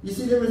 You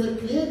see, there is a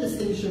clear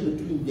distinction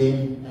between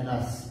them and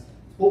us.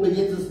 Paul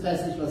begins this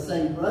passage by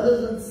saying,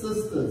 brothers and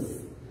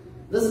sisters.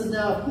 This is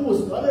now, of course,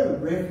 not a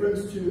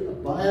reference to a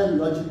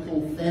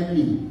biological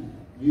family.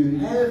 You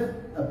have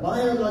a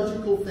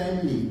biological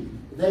family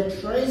that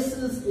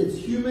traces its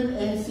human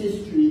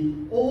ancestry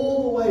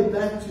all the way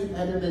back to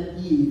Adam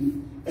and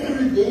Eve.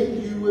 Through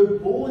them you were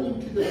born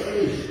into the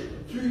flesh.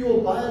 Through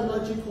your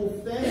biological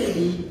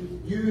family,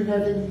 you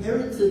have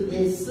inherited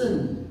their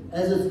sin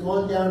as it's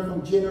gone down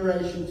from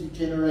generation to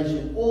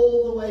generation,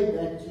 all the way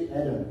back to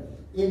Adam.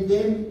 In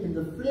them, in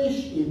the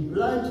flesh, in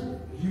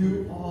blood,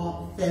 you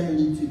are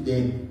family to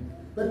them.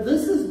 But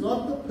this is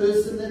not the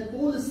person that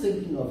Paul is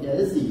thinking of here,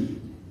 is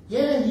he?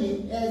 Here,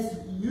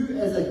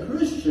 as a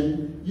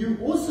Christian, you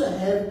also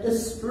have a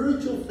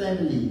spiritual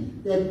family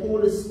that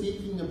Paul is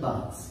speaking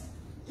about.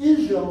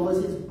 Israel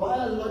was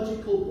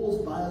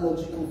Paul's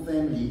biological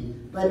family.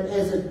 But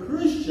as a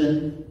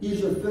Christian,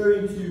 he's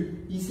referring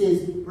to, he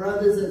says,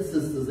 brothers and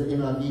sisters, the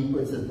NIV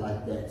puts it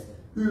like that,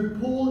 who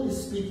Paul is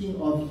speaking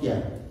of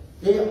here.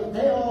 They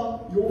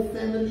are your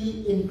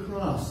family in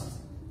Christ.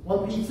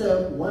 1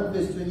 Peter 1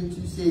 verse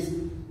 22 says,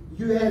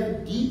 you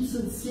have deep,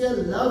 sincere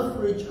love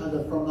for each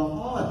other from the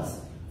heart,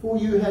 for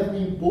you have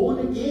been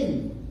born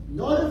again,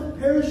 not of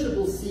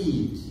perishable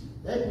seed.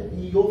 That would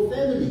be your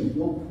family,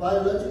 your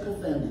biological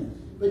family.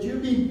 But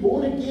you've been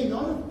born again,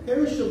 not of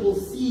perishable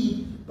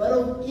seed, but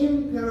of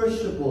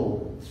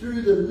imperishable,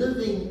 through the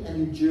living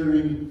and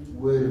enduring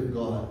Word of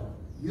God.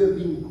 You have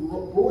been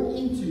brought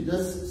into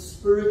this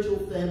spiritual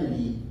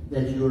family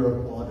that you're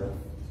a part of.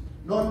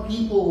 Not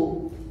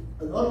people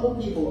Not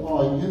all people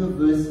are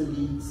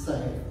universally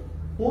saved.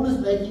 Paul is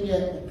making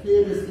a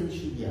clear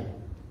distinction here.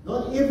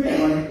 Not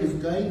everyone is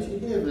going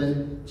to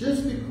heaven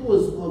just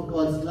because of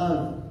God's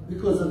love,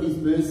 because of his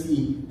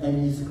mercy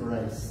and his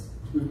grace.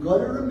 We've got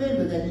to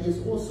remember that he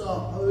is also a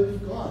holy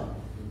God,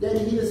 that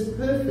he is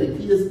perfect.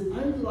 He is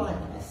unlike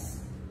us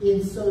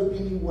in so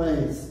many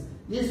ways.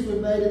 Yes,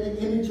 we're made in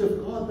the image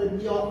of God, but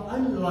we are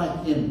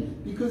unlike him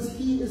because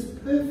he is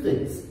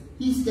perfect.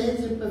 He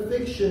stands in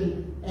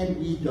perfection and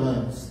we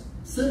don't.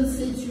 Sin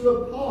sets you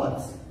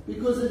apart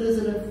because it is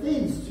an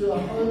offense to a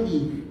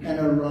holy and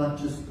a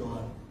righteous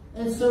God.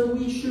 And so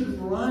we should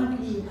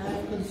rightly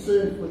have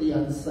concern for the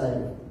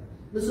unsaved.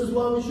 This is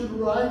why we should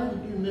rightly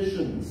do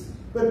missions,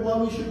 but why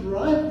we should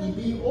rightly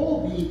be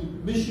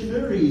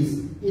missionaries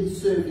in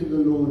serving the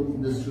Lord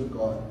in this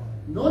regard.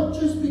 Not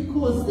just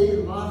because their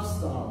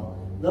lifestyle,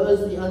 those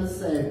the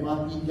unsaved,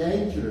 might be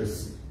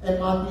dangerous and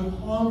might be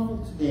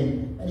harmful to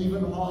them and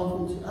even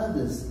harmful to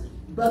others,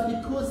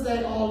 but because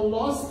they are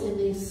lost in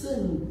their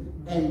sin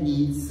and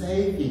need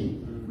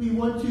saving. We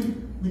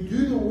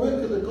do the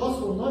work of the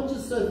gospel not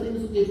just so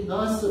things will get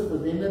nicer for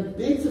them and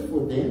better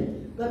for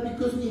them, but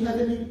because we have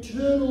an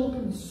eternal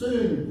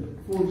concern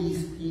for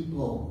these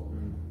people,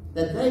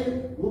 that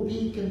they will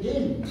be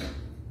condemned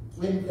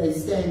when they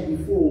stand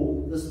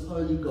before this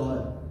holy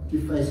God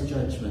to face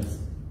judgment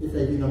if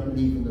they do not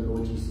believe in the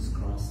Lord Jesus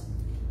Christ.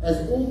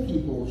 As all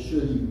people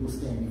surely will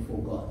stand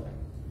before God.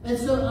 And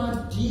so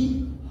our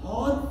deep,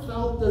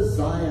 heartfelt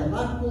desire,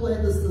 like Paul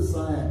had this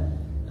desire,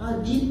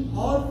 our deep,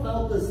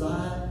 heartfelt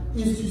desire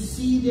is to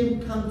see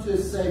them come to a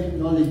saving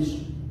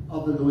knowledge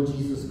of the Lord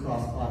Jesus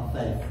Christ by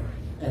faith,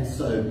 and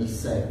so be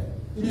saved.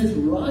 It is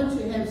right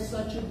to have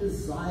such a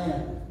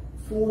desire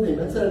for them.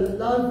 It's a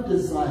love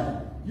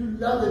desire. You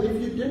love them.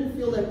 If you didn't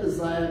feel that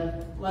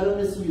desire, quite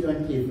honestly, you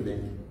don't care for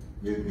them.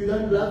 You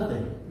don't love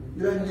them.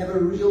 You don't have a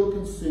real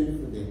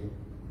concern for them.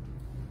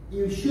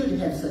 You should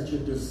have such a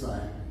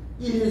desire.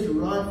 It is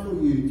right for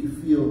you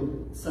to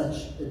feel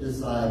such a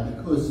desire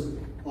because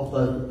of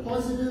both the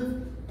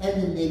positive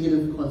and the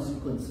negative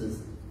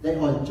consequences. They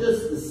are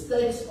just, the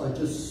stakes are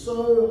just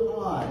so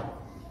high.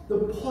 The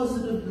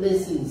positive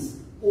blessings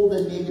or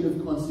the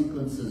negative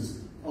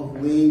consequences of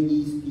where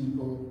these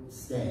people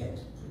stand.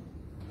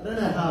 I don't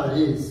know how it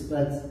is,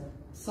 but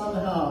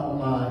somehow on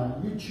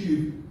my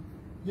YouTube,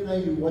 you know,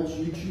 you watch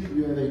YouTube,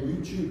 you have a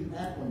YouTube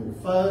app on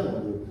your phone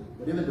or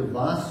whatever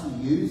device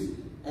you use,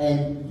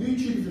 and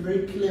YouTube is a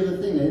very clever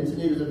thing, the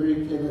internet is a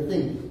very clever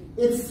thing.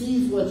 It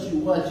sees what you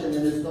watch and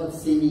then it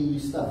starts sending you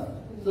stuff.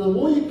 So the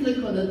more you click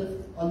on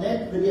it, on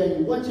that video,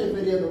 you watch that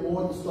video, the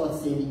more it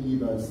starts sending you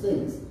those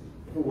things.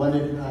 I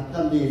wondered how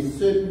come there's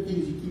certain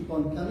things you keep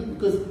on coming,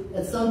 because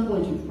at some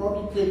point you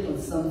probably click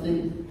on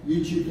something,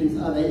 YouTube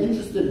thinks, are they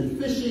interested in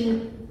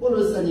fishing? All of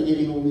a sudden you're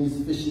getting all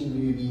these fishing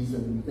movies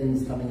and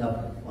things coming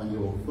up on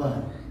your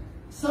phone.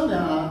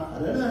 Somehow, I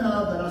don't know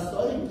how, but I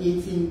started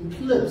getting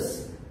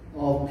clips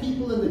of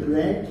people in the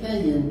Grand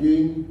Canyon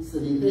doing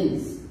silly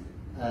things,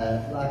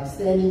 like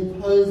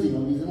standing posing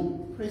on these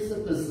little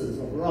precipices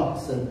of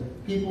rocks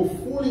and people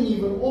falling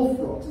even off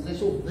rocks. There's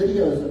actual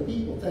videos of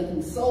people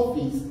taking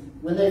selfies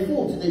when they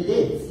fall to their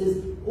deaths.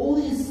 There's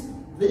all these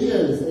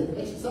videos, and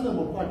actually some of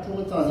them are quite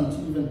traumatizing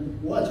to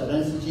even watch. I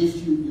don't suggest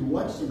you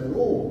watch them at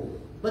all.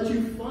 But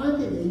you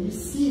find them and you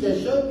see,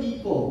 they show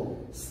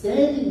people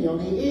standing on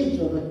the edge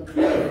of a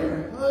cliff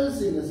and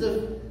posing as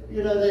if,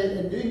 you know,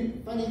 they're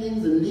doing funny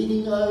things and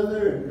leaning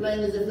over and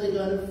playing as if they're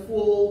going to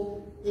fall.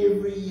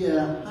 Every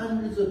year,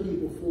 hundreds of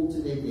people fall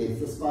to their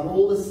deaths, despite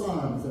all the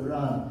signs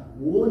around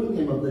warning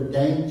them of the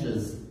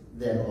dangers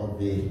that are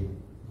there.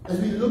 As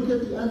we look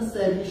at the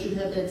unsaved, we should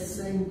have that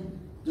same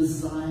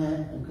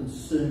desire and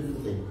concern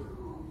for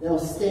them. They are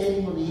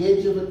standing on the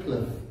edge of a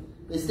cliff.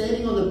 They're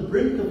standing on the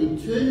brink of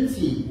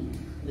eternity.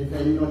 And if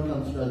they do not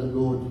come to know the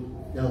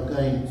Lord, they are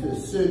going to a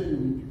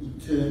certain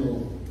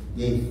eternal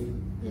death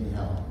in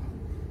hell.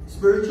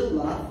 Spiritual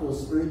life or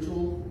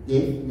spiritual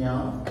death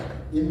now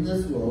in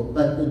this world,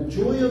 but the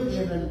joy of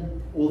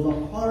heaven or the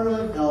horror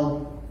of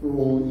hell for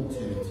all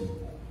eternity.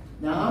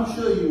 Now I'm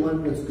sure you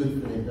want what's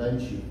good for them, don't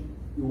you?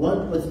 You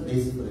want what's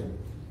best for them.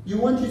 You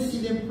want to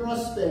see them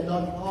prosper and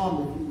not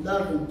harm, that you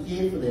love and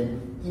care for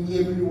them in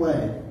every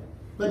way.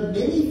 But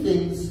many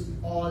things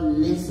are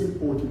less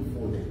important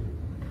for them.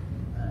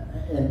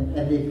 And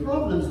their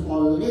problems are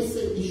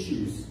lesser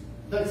issues.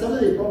 In fact, some of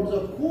their problems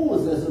are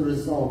caused as a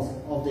result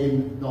of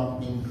them not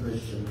being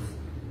Christians,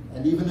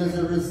 and even as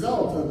a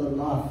result of the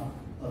life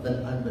of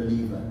an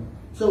unbeliever.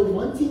 So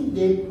wanting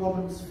their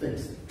problems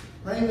fixed,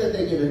 praying that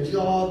they get a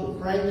job, or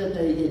praying that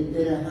they get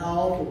better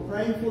health, or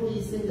praying for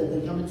these things, that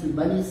they come into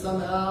money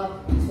somehow,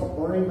 stop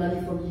borrowing money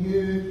from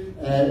you,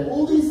 and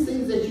all these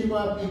things that you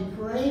might be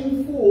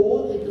praying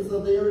for because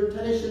of the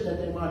irritation that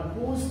they might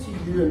cause to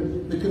you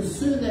and the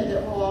concern that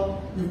they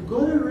are, you've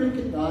got to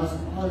recognize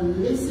are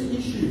lesser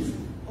issues,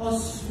 are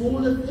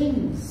smaller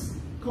things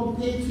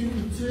compared to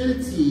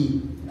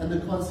eternity and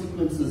the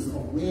consequences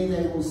of where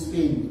they will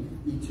spend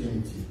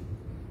eternity.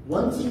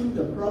 Wanting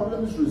the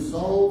problems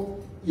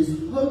resolved is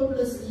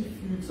hopelessly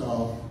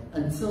futile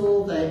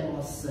until they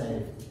are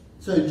saved.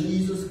 So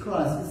Jesus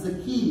Christ is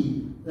the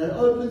key that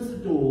opens the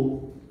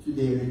door to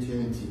their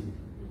eternity.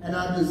 And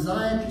our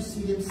desire to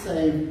see them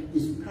saved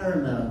is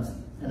paramount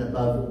and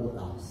above all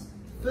else.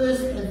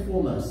 First and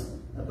foremost,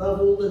 above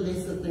all the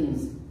lesser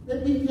things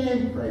that we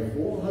can pray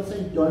for. I'm not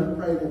saying don't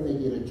pray that they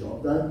get a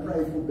job, don't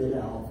pray for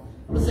better health.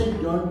 I'm not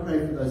saying don't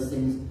pray for those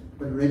things,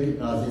 but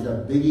recognize there's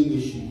a bigger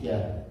issue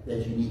here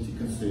that you need to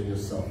concern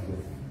yourself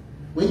with.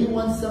 When you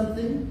want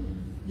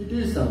something, you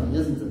do something,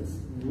 isn't it?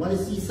 When you want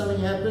to see something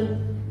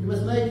happen, you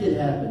must make it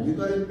happen. You've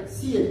got to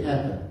see it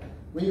happen.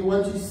 When you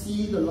want to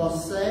see the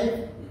lost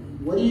saved,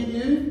 what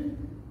do?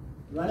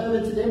 Run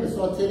over to them and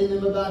start telling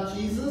them about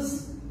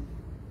Jesus?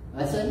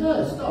 I say,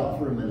 no, stop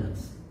for a minute.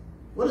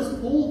 What does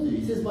Paul do?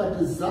 He says, my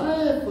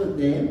desire for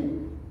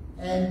them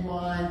and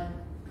my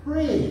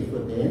prayer for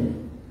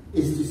them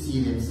is to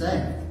see them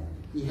saved.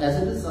 He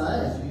has a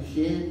desire, as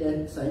you share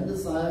that same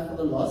desire for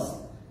the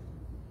lost.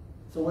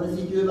 So what does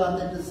he do about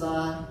that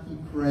desire? He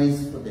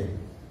prays for them.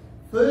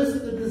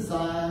 First, the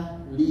desire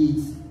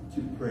leads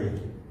to prayer.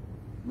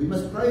 We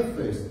must pray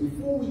first,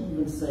 before we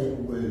even say a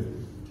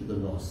word to the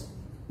lost.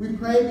 We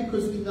pray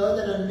because we know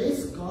that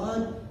unless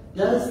God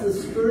does the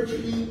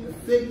spiritually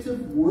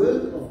effective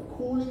work of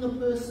calling a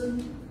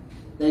person,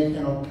 they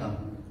cannot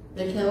come.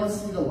 They cannot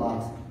see the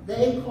light.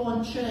 They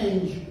can't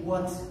change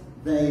what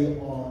they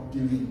are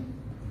doing.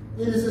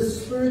 It is a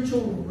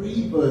spiritual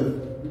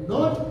rebirth,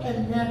 not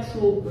a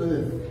natural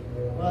birth.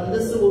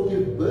 Alyssa will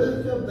give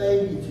birth to a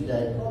baby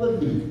today,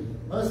 probably,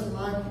 most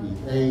likely.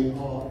 They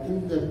are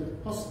in the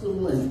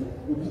hospital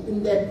and will be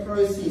in that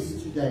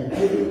process today,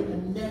 giving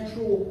a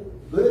natural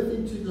birth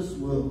into this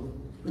world.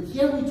 But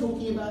here we're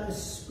talking about a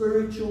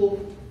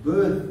spiritual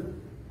birth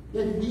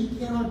that we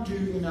cannot do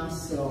in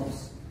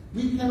ourselves.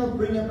 We cannot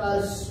bring about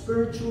a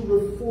spiritual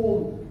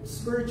reform,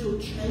 spiritual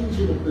change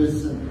in a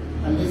person,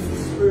 unless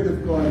the Spirit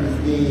of God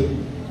is there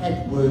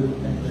at work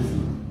and busy.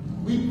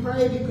 We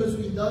pray because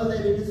we know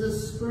that it is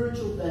a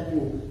spiritual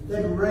battle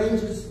that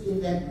rages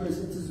in that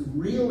person. It is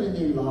real in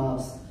their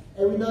lives.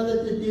 And we know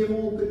that the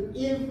devil will put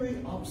every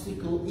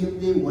obstacle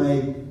in their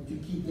way to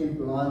keep them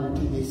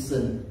blinded to their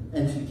sin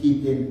and to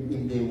keep them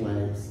in their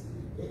ways,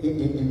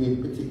 in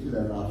their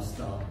particular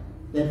lifestyle.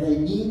 That they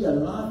need a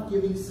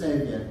life-giving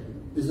Savior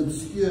is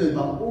obscured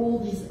by all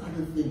these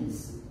other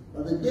things.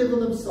 But the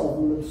devil himself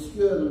will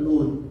obscure the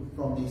Lord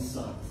from these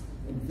sights.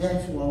 And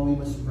that's why we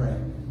must pray.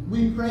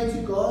 We pray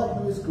to God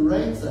who is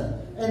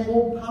greater and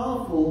more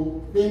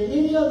powerful than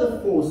any other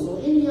force or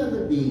any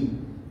other being.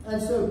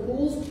 And so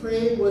Paul's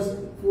prayer was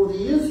for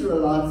the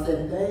Israelites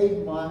that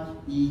they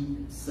might be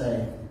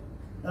saved.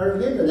 Now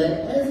remember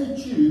that as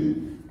a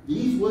Jew,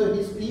 these were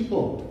his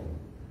people.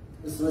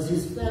 This was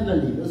his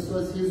family. This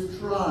was his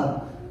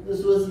tribe.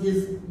 This was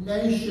his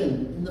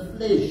nation in the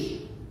flesh.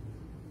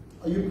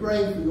 Are you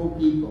praying for your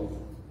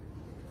people?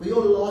 For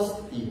your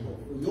lost people?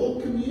 For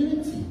your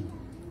community?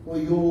 For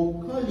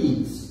your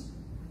colleagues?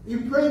 Are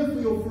you praying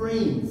for your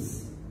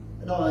friends?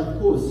 And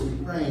of course,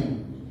 you're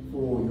praying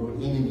for your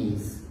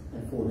enemies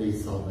and for their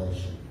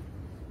salvation.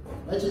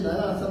 Imagine,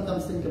 I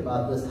sometimes think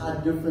about this, how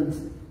different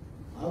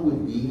I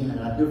would be and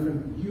how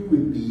different you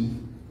would be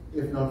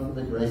if not for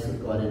the grace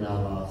of God in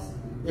our lives.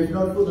 If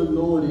not for the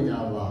Lord in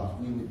our lives,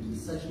 we would be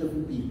such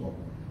different people,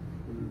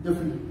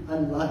 different,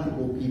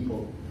 unlikable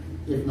people,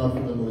 if not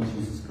for the Lord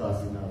Jesus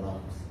Christ in our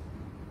lives.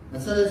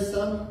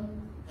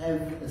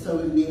 And so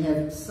we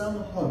have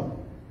some hope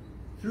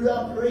through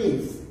our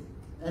prayers,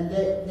 and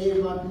that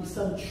there might be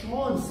some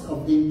chance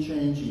of them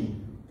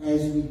changing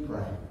as we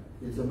pray.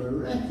 There's a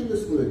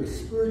miraculous work,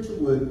 spiritual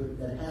work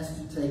that has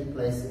to take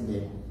place in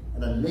them.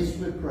 And unless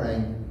we're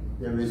praying,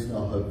 there is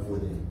no hope for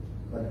them.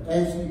 But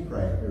as we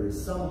pray, there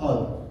is some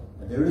hope,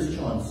 and there is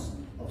chance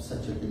of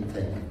such a thing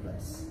taking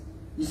place.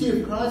 You see,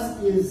 if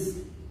Christ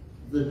is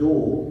the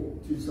door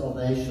to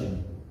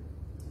salvation,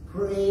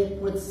 prayer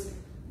puts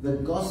the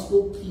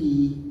gospel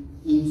key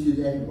into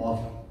that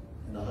lock,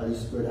 and the Holy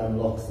Spirit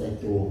unlocks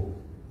that door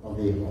of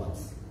their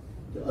hearts,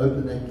 to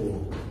open that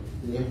door,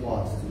 their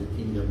hearts to the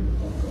kingdom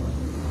of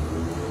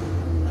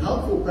God. A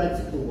helpful,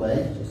 practical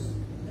way, just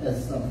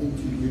as something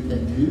you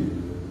can do,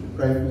 to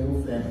pray for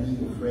your family,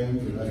 your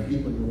friends, and those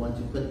people you want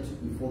to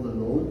put before the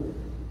Lord,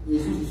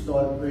 is to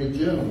start a prayer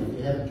journal, if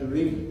you haven't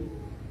already,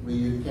 where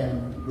you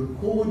can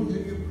record who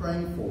you're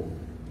praying for,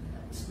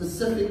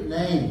 specific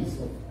names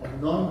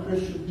of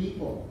non-Christian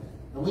people.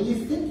 And when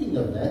you're thinking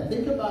of that,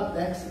 think about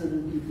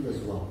backslidden people as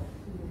well.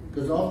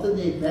 Because after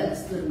their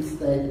backslidden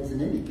state, it's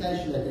an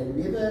indication that they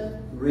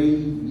never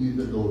really knew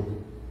the Lord.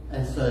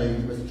 And so you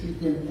must treat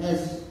them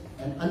as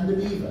an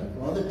unbeliever.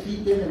 Rather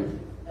treat them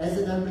as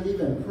an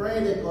unbeliever and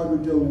pray that God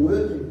would do a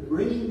work in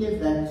bringing them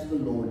back to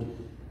the Lord,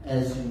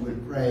 as you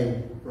would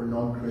pray for a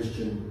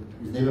non-Christian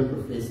who's never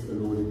professed the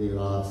Lord in their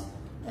lives,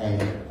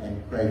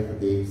 and pray for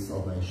their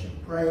salvation.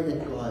 Pray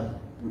that God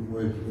would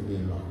work in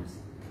their lives.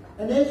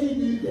 And as you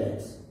do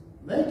that,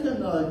 make a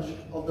note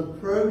of the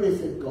progress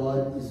that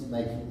God is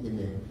making in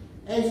them.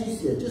 As you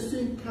said, just to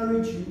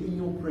encourage you in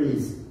your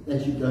prayers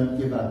that you don't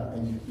give up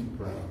and you keep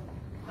praying.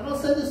 And I'll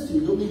say this to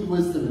you, you'll need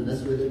wisdom in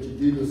this, whether to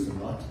do this or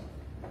not.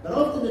 But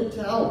often it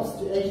helps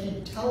to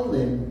actually tell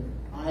them,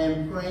 I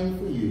am praying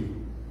for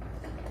you.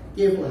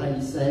 Careful how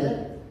you say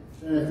that.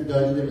 You don't have to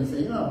go to them and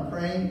say, I'm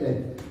praying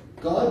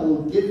that God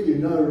will give you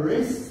no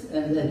rest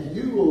and that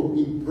you will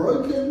be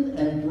broken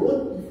and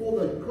brought before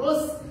the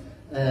cross.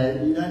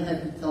 You don't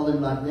have to tell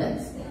them like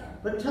that.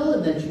 But tell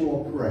them that you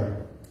are praying.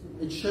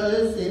 It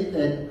shows them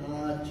that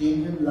our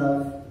genuine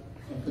love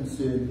and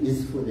concern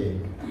is for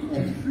them.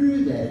 And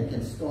through that, it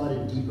can start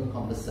a deeper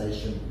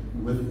conversation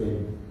with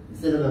them.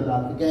 Instead of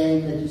about the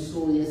game that you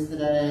saw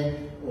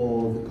yesterday,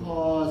 or the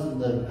cars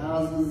and the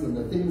houses and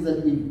the things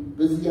that we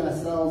busy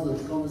ourselves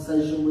with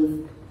conversation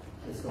with,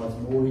 it starts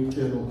more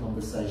eternal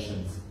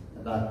conversations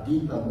about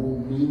deeper, more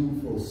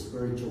meaningful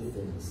spiritual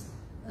things.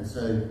 And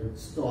so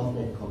start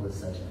that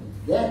conversation.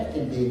 That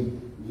can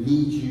then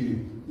lead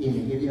you in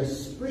and give you a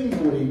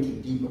springboard into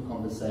deeper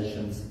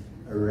conversations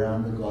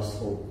around the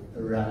gospel,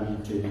 around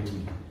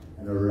eternity,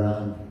 and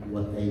around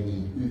what they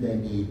need, who they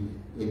need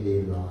in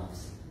their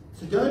lives.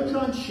 So don't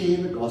try and share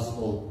the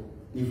gospel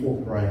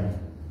before praying,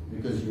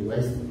 because you're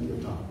wasting your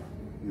time.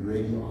 You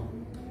really are.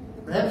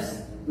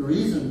 Perhaps the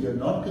reason you're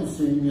not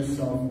concerning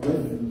yourself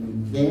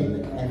with them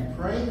and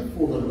praying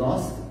for the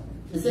lost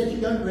is that you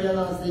don't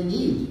realize their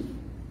need.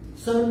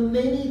 So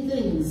many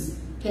things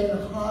can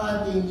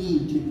hide their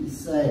need to be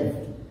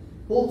saved.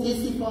 Paul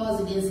testifies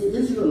against the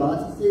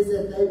Israelites. He says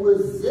that they were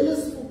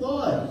zealous for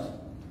God.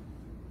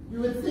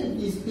 You would think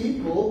these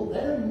people, they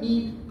don't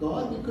need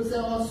God because they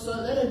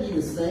don't need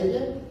a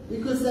Savior,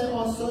 because they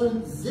are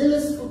so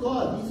zealous for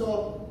God. These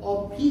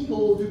are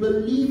people who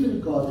believe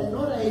in God. They're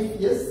not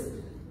atheists.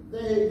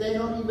 They're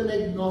not even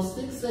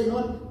agnostics. They're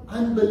not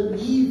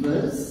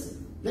unbelievers.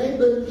 They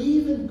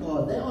believe in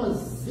God. They are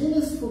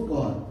zealous for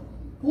God.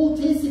 Paul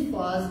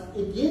testifies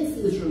against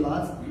the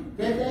Israelites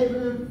that they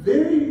were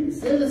very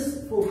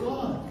zealous for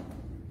God.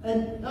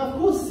 And of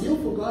course, zeal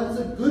for God is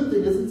a good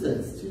thing, isn't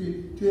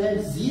it? To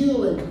have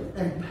zeal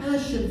and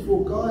passion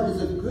for God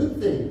is a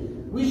good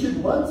thing. We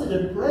should want it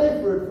and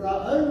pray for it for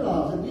our own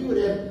lives, and we would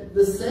have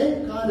the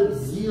same kind of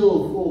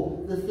zeal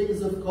for the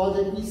things of God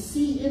that we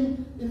see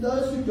in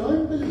those who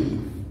don't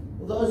believe,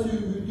 or those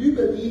who do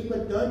believe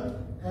but don't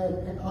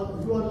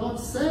who are not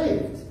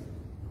saved.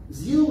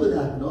 Zeal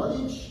without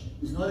knowledge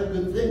is not a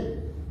good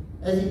thing.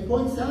 As he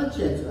points out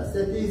here to us,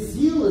 that their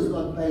zeal is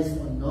not based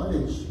on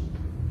knowledge.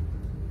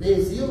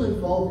 Their zeal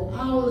involved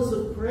hours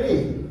of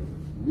prayer.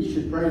 We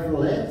should pray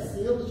for that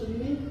zeal, shouldn't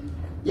we?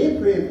 Their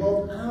prayer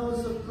involved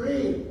hours of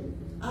prayer,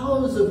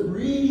 hours of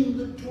reading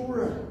the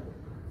Torah.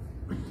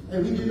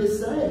 And we do the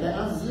same.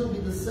 Our zeal be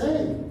the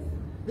same.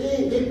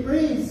 Their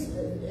prayers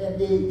and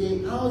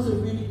their hours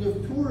of reading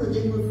of Torah,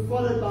 they were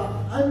followed by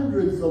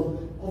hundreds of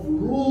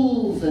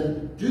rules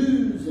and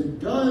do's and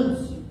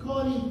don'ts. You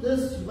can't eat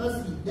this, you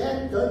must eat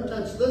that, don't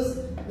touch this,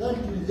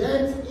 don't do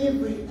that.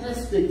 Every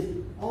aspect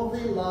of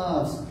their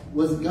lives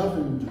was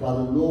governed by the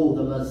law,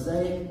 the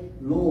Mosaic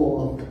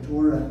law of the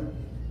Torah.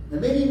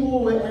 And many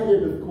more were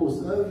added, of course,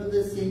 over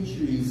the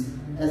centuries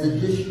as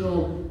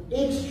additional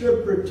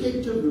extra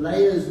protective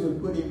layers were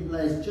put in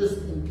place just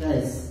in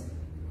case.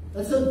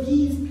 And so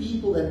these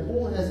people that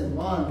Paul has in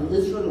mind, the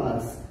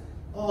Israelites,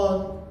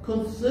 are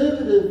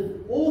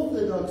conservative,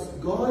 orthodox,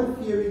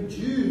 God-fearing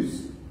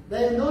Jews.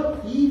 They're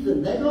not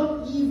heathen, they're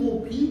not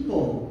evil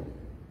people,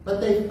 but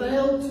they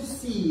failed to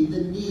see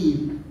the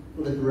need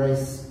for the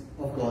grace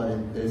of God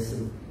in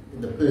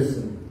the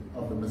person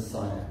of the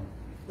Messiah.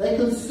 They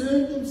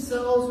concerned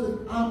themselves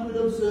with outward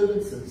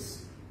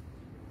observances,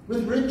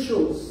 with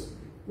rituals,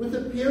 with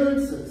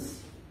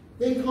appearances.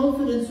 Their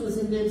confidence was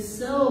in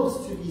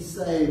themselves to be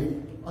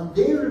saved, on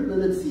their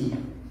ability,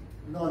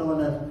 not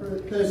on a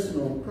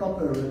personal,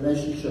 proper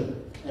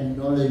relationship and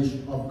knowledge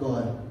of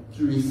God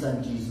through His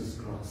Son Jesus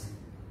Christ.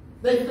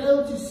 They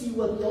failed to see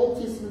what the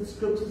Old Testament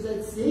scriptures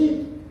had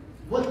said,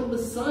 what the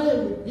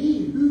Messiah would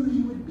be, who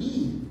He would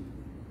be,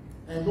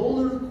 and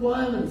all the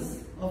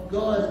requirements of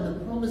God and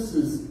the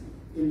promises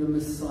in the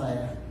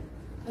Messiah.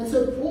 And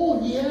so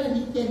Paul here,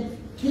 he can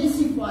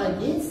testify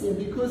against them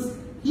because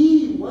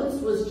he once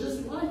was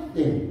just like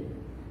them.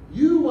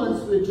 You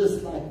once were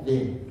just like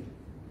them.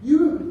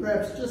 You were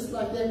perhaps just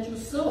like that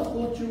yourself.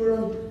 Thought you were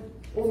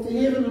off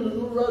to heaven on a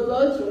little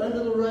rowboat or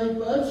under the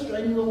rainbow,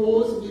 straining the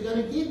oars, and you're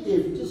going to get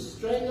there. Just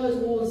strain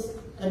those oars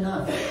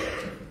enough.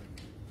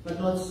 But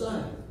not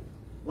so.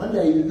 One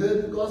day you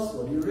heard the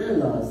gospel, you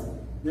realized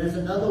there's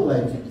another way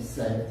to be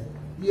saved.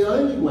 The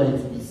only way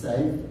to be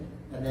saved,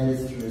 and that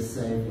is through a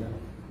Savior.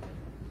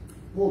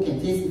 Paul can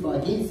testify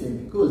against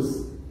them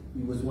because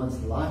he was once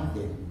like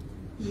them.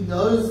 He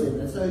knows them,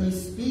 and so he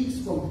speaks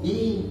from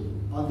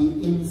being on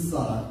the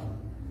inside.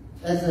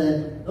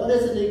 Not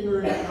as an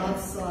ignorant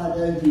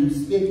outsider who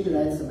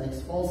speculates and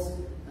makes false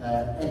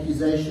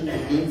accusations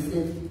against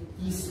them.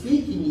 He's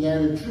speaking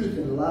here the truth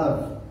in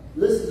love.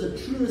 This is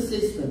a true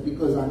assessment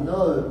because I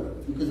know,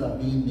 because I've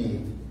been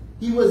there.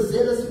 He was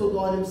zealous for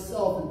God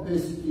himself in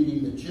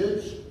persecuting the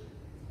church,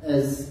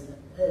 as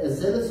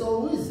zealous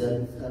always,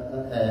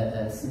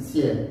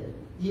 sincere.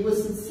 He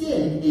was sincere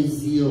in his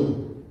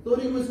zeal.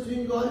 Thought he was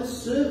doing God a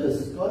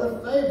service, God a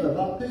favor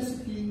by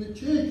persecuting the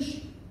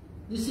church.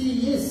 You see,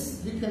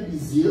 yes, you can be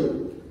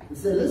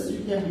zealous,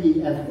 you can be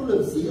full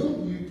of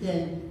zeal, you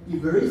can be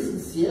very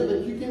sincere, but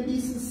you can be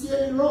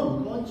sincerely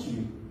wrong, can't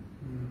you?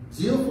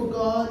 Zeal for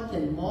God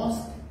can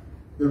mask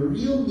the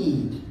real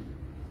need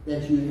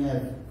that you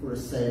have for a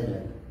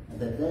Savior, and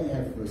that they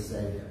have for a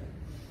Savior.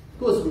 Of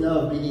course, we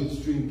know of many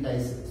extreme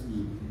cases.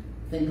 We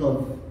think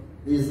of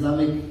the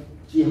Islamic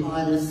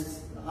jihadist,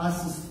 the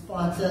ISIS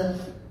fighter.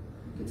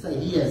 You could say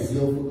he has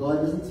zeal for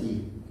God, doesn't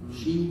he?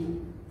 She.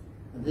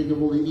 And think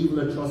of all the evil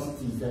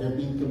atrocities that have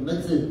been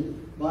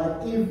committed by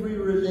every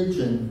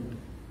religion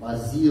by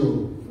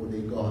zeal for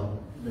their God,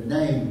 in the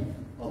name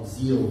of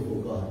zeal for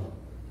God.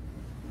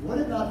 What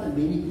about the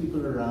many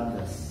people around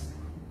us?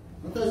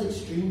 Not those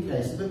extreme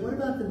cases, but what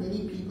about the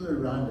many people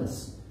around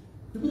us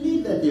who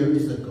believe that there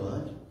is a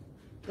God?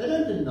 They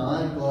don't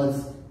deny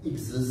God's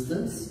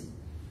existence,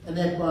 and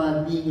that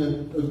by being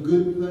a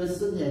good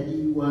person that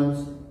he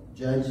won't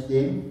judge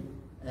them,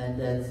 and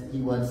that he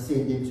won't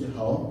send them to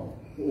hell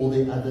for all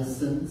their other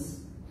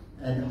sins,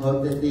 and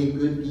hope that their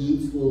good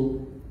deeds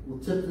will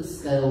tip the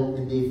scale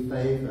in their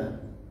favor.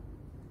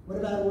 What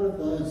about all of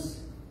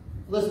those?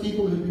 Those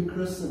people who've been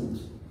christened,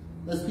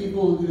 those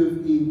people who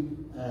have been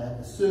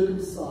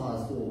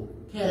circumcised or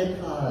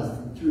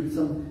catechized through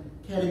some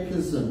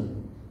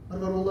catechism. What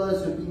about all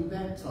those who have been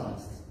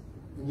baptized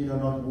and yet are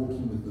not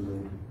walking with the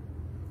Lord?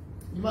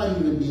 You might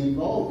even be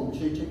involved in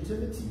church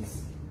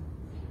activities.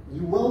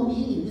 You're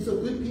well-meaning. These are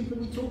good people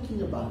we're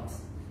talking about.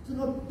 They're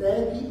not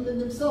bad people in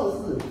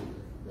themselves, is it?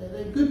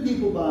 They're good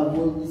people by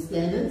worldly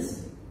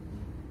standards,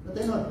 but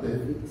they're not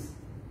perfect.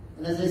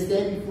 And as they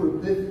stand before a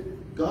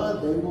perfect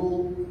God, they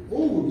all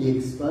will be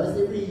exposed.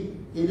 Every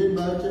hidden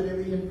motive,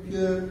 every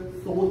impure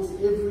thought,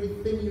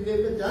 everything you've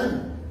ever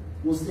done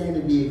will stand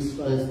and be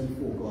exposed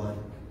before God.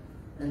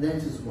 And that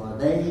is why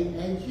they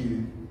and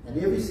you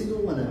and every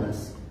single one of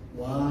us,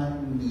 why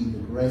we need the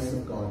grace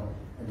of God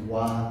and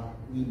why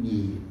we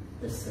need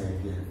a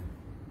Savior.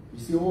 You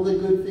see, all the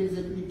good things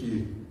that we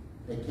do,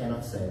 they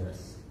cannot save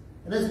us.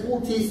 And as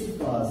Paul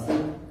testifies,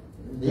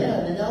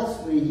 there and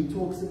elsewhere, he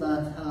talks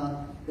about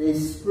how they're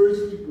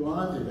spiritually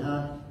blinded,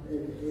 how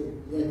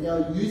they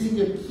are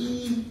using a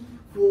key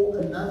for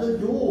another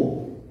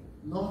door,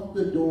 not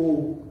the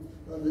door,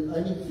 the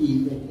only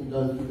key that can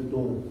go through the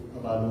door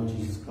of our Lord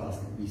Jesus Christ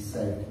and be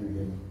saved through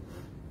him.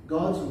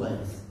 God's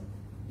ways,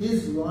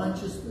 his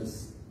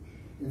righteousness.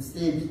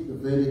 Instead, the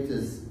verdict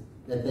is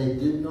that they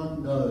did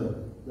not know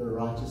the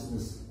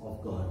righteousness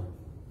of God.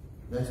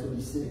 That's what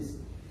he says.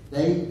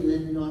 They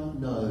did not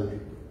know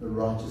the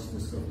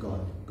righteousness of God,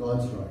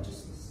 God's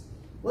righteousness.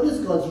 What is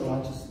God's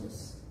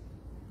righteousness?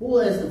 Paul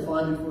has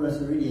defined it for us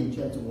already in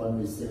chapter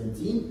 1, verse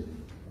 17.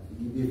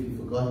 Forgive me if you've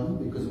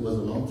forgotten, because it was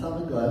a long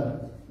time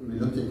ago when we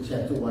looked at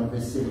chapter 1,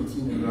 verse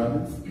 17 in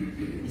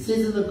Romans. He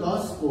says in the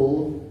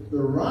gospel, the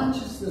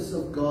righteousness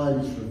of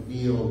God is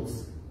revealed,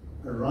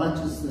 a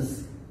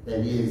righteousness that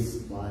is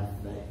by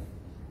faith.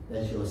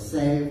 That you are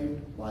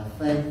saved by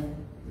faith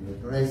in the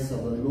grace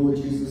of the Lord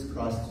Jesus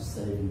Christ to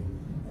save you,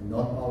 and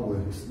not by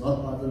works,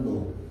 not by the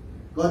law.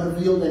 God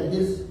revealed that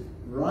his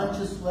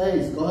righteous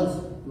ways,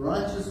 God's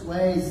righteous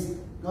ways,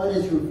 God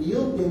has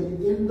revealed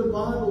them in the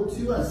Bible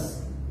to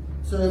us.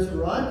 So it's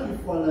right to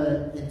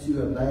follow and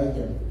to obey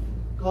him.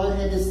 God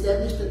had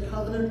established a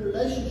covenant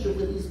relationship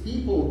with his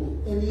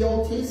people in the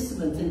Old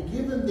Testament and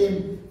given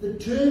them the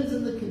terms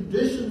and the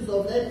conditions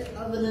of that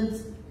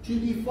covenant to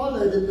be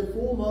followed in the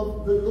form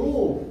of the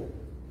law.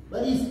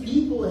 But his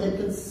people had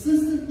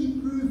consistently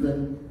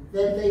proven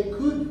that they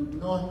could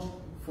not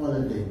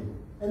follow them.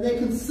 And they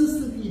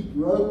consistently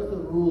broke the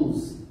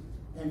rules,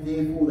 and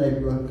therefore they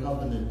broke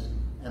covenant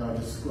and are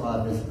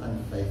described as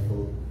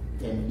unfaithful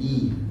and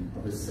need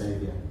of a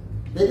Savior.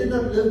 They did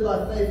not live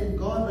by faith in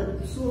God,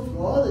 but sought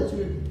rather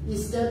to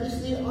establish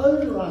their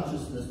own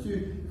righteousness,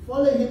 to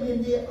follow him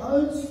in their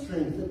own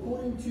strength,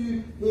 according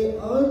to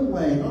their own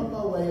way, not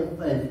by way of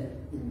faith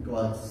in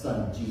God's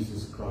Son,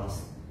 Jesus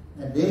Christ.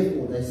 And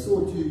therefore they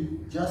sought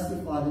to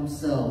justify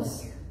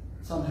themselves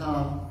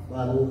somehow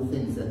by all the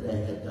things that they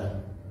had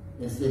done,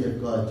 instead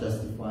of God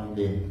justifying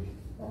them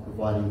by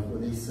providing for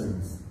their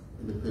sins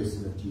in the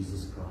person of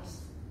Jesus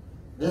Christ.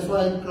 That's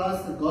why in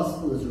Christ the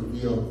gospel is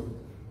revealed.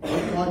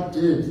 What God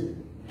did,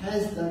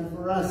 has done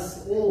for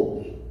us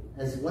all,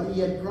 as what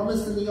he had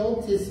promised in the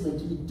Old Testament,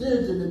 he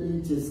did in the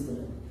New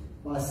Testament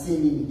by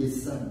sending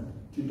his Son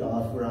to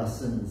die for our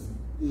sins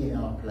in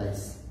our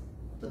place.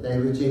 But they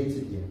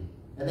rejected him,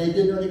 and they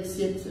did not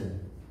accept him,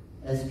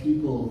 as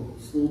people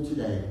still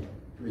today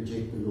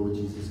reject the Lord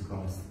Jesus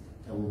Christ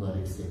and will not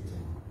accept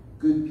him.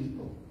 Good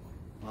people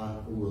by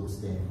the world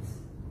standards.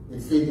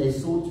 Instead, they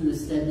sought to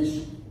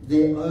establish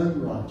their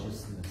own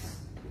righteousness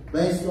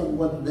based on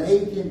what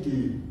they can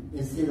do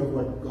instead of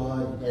what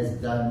God has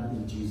done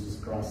in Jesus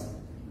Christ,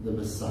 the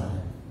Messiah.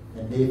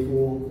 And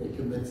therefore, they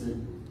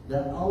committed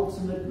the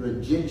ultimate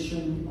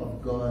rejection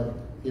of God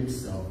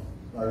himself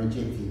by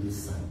rejecting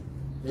his Son.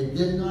 They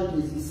did not,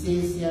 as he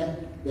says here,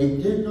 they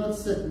did not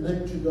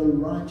submit to the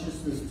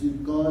righteousness, to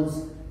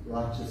God's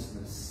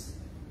righteousness.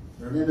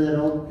 Remember that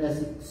old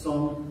classic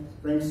song,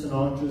 Frank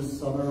Sinatra's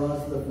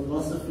summarized the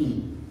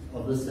philosophy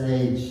of this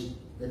age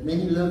that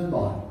many live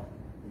by.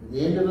 And at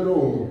the end of it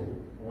all,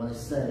 I want to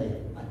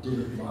say, I did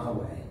it my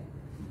way.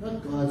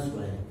 Not God's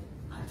way.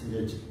 I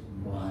did it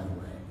my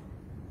way.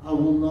 I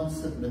will not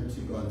submit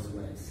to God's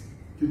ways.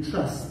 To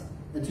trust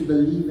and to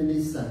believe in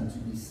His Son to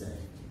be saved.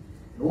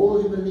 And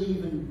all who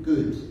believe in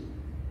good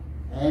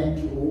and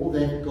to all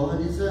that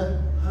God is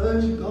a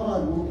holy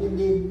God will in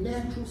their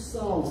natural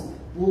selves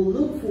will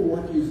look for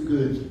what is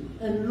good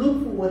and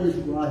look for what is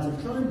right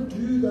and try and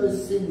do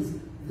those things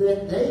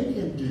that they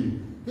can do.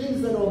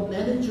 Things that are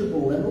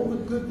manageable and all the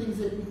good things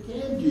that we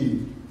can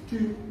do.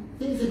 To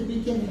things that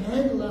we can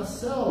handle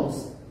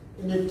ourselves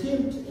in an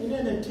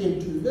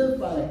attempt to live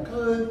by a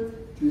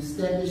code to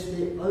establish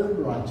their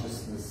own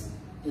righteousness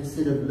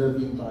instead of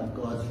living by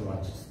God's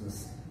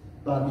righteousness.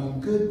 By being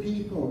good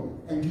people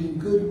and doing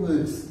good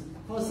works,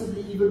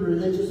 possibly even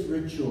religious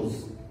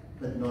rituals,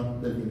 but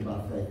not living by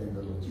faith in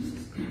the Lord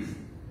Jesus Christ.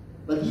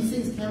 But these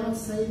things cannot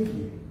save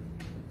you,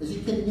 as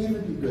you can never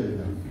be good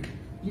enough.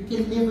 You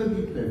can never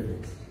be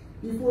perfect.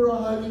 Before a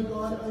holy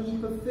God, only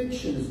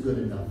perfection is good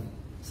enough.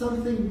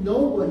 Something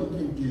nobody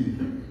can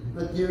do.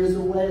 But there is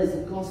a way, as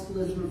the gospel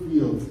has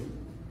revealed,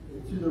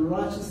 through the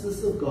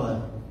righteousness of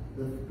God,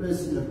 the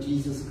person of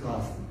Jesus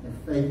Christ and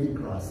faith in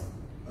Christ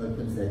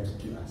opens that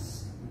to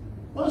us.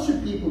 Why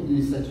should people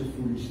do such a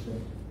foolish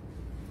thing?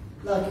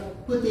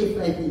 Like, put their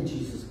faith in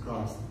Jesus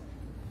Christ.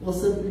 Well,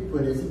 simply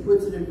put, as he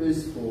puts it in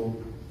verse 4,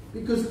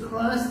 because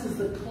Christ is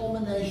the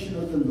culmination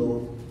of the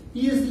law.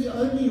 He is the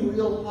only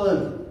real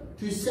hope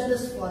to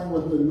satisfying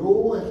what the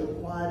law has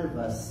required of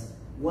us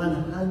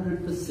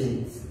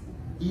 100%.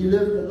 He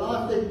lived the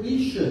life that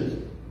we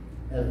should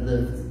have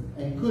lived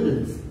and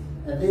couldn't,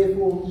 and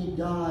therefore he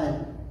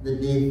died the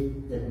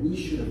death that we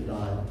should have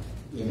died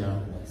in our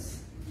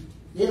place.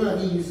 The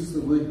NIV uses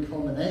the word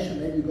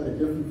culmination. Maybe you've got a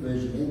different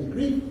version. In the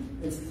Greek,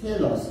 it's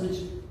telos,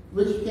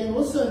 which can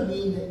also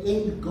mean the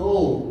end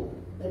goal.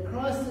 That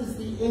Christ is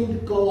the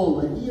end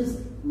goal, and he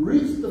has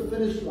reached the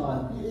finish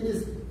line. It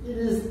is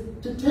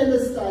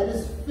tetelestai, it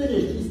is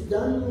finished. He's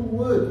done the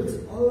work.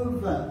 It's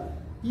over.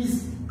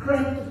 He's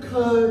cracked the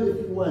code,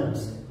 if you want.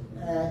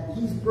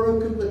 He's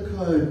broken the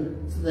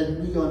code so that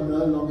we are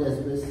no longer,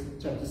 as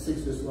chapter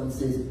 6, verse 1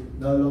 says,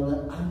 no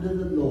longer under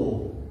the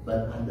law,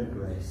 but under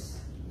grace.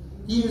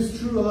 He is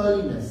true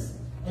holiness,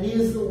 and he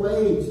is the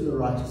way to the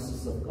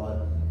righteousness of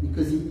God,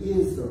 because he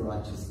is the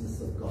righteousness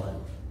of God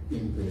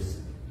in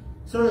person.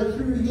 So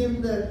through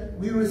him that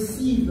we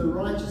receive the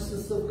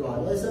righteousness of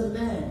God as a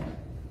man.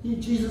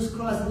 Jesus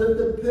Christ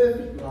lived a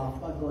perfect life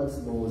by God's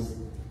laws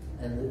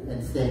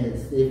and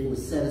standards, therefore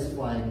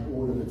satisfying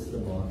all of its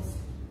demands.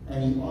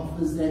 And he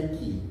offers that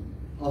key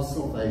of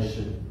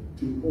salvation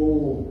to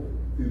all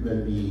who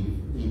believe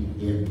in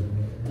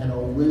him and are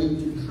willing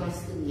to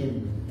trust in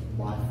him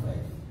by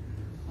faith.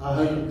 I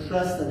hope and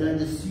trust, I don't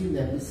assume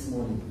that this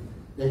morning,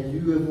 that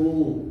you have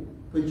all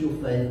put your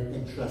faith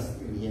and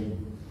trust in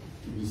him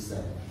to be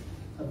saved.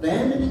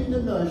 Abandoning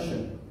the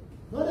notion,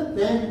 not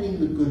abandoning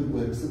the good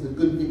works and the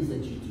good things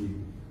that you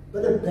do,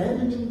 but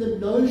abandoning the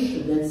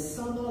notion that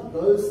somehow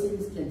those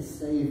things can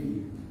save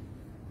you,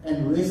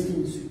 and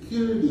resting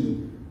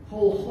securely,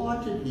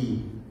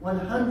 wholeheartedly,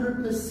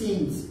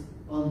 100%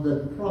 on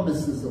the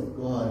promises of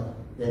God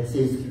that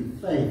says through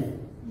faith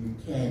you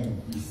can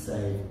be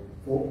saved.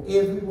 For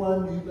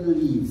everyone who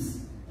believes,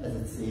 as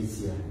it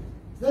says here.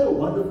 Is that a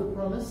wonderful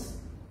promise?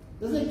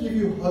 Doesn't it give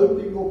you hope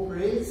in your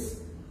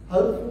prayers?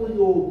 Hope for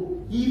your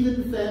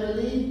heathen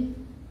family,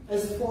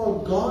 as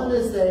far gone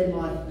as they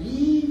might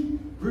be,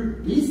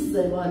 brute beasts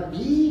they might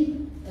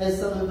be, as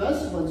some of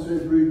us once were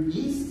brute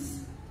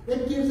beasts.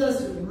 That gives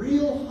us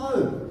real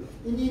hope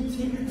in the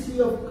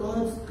integrity of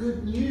God's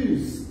good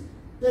news,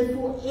 that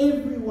for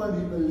everyone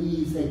who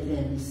believes they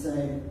can be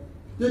saved.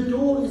 The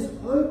door is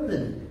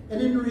open,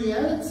 and in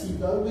reality,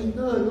 though, we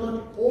know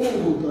not all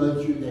will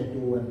go through that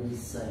door and be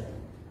saved.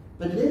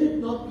 But let it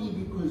not be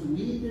because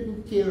we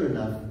didn't care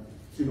enough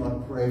to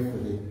not pray for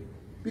them,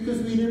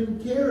 because we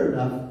didn't care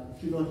enough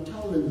to not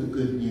tell them the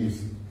good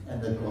news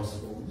and the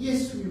gospel.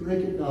 Yes, we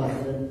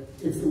recognize that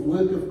it's the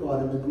work of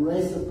God and the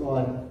grace of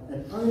God,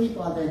 and only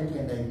by that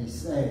can they be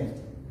saved.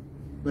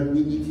 But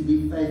we need to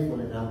be faithful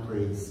in our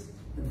prayers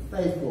and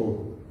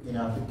faithful in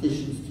our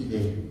petitions to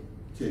them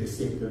to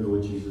accept the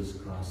Lord Jesus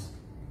Christ.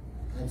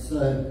 And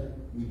so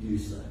we do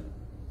so.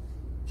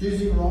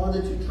 Choosing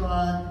rather to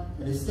try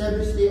and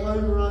establish their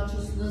own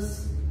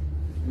righteousness,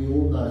 we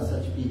all know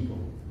such people.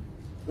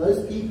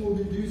 Those people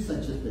who do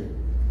such a thing.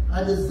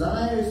 Our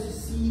desire is to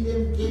see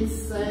them get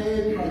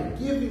saved by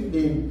giving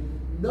them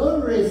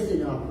no rest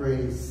in our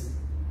prayers.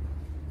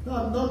 No,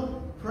 I'm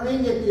not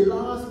praying that their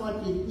lives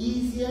might get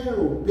easier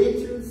or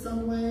better in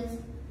some ways.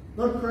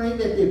 Not praying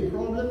that their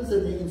problems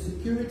and their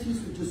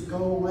insecurities would just go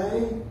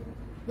away.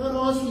 Not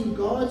asking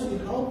God to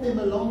help them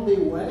along their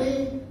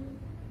way.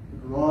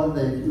 But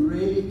rather, if you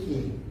really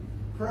care,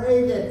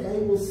 pray that they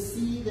will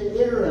see the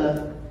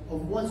error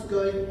of what's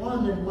going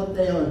on and what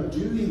they are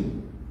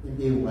doing in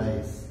their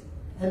ways.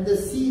 And to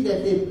see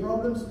that their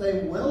problems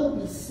may well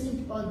be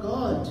sent by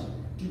God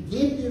to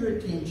get their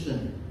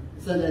attention,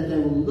 so that they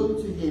will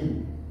look to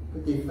him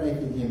put their faith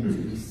in Him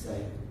to be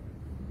saved.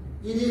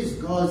 It is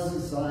God's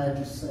desire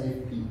to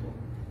save people.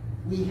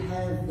 We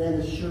have that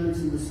assurance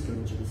in the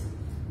Scriptures,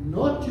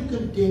 not to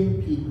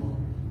condemn people.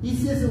 He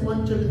says in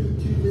 1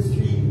 Timothy 2 verse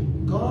 3,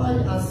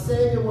 God, our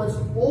Savior, wants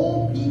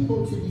all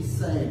people to be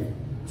saved,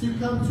 to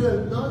come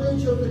to a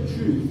knowledge of the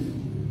truth.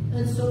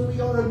 And so we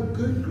are on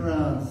good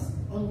grounds,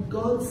 on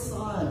God's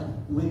side,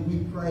 when we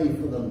pray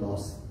for the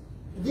lost.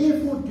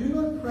 Therefore, do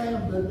not pray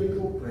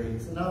unbiblical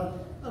prayers. And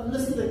I've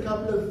listed a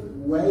couple of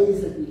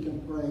ways that we can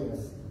pray.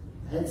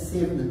 I had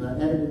 7 and I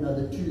added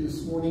another 2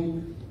 this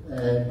morning.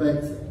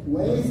 But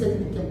ways that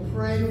we can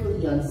pray for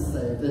the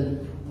unsaved.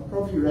 And I'll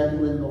probably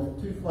rattle them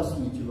off too fast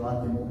for you to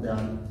write them all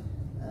down.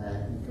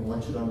 You can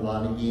watch it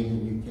online again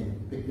and you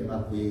can pick them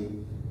up there.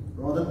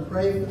 Rather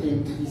pray for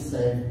them to be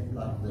saved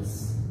like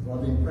this,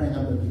 rather than praying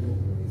unbiblical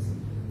prayers.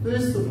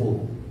 First of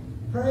all,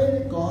 pray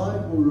that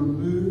God will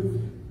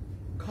remove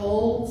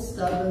cold,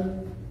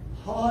 stubborn,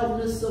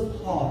 hardness of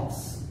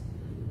hearts,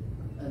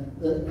 and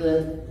that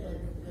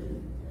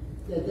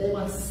they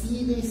might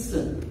see their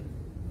sin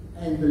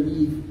and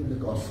believe in the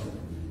gospel.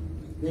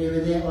 They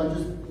are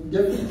just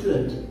indifferent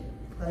to it.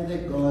 Pray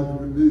that God will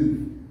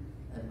remove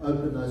and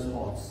open those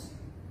hearts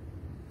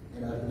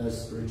and open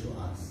those spiritual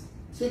eyes.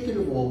 Second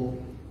of all,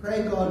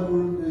 pray God will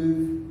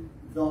remove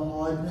the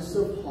hardness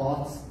of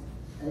hearts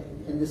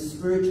and the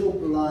spiritual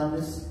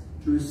blindness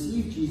to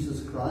receive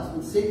Jesus Christ.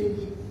 But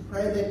secondly,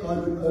 pray that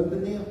God would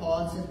open their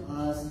hearts and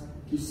eyes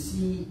to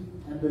see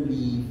and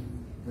believe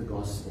the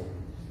gospel.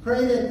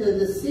 Pray that the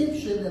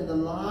deception and the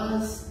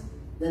lies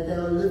that they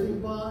are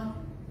living by,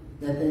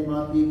 that they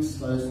might be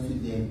exposed to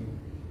them.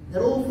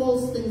 That all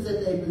false things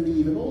that they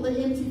believe and all the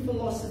empty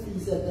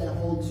philosophies that they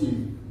hold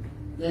to,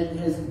 that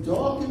has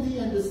darkened the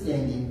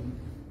understanding,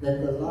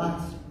 that the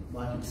light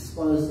might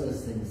expose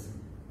those things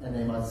and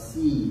they might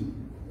see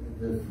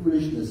the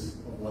foolishness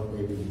of what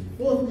they believe.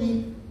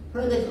 Fourthly,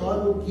 pray that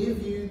God will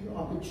give you the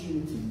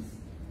opportunities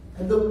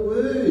and the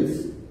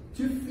words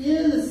to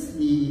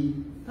fearlessly,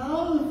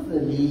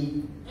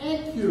 powerfully,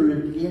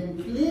 accurately,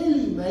 and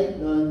clearly make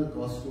known the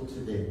gospel to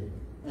them.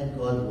 And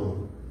God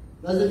will.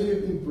 Those of you who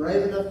have been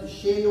brave enough to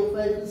share your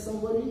faith with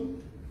somebody,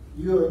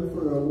 you are in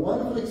for a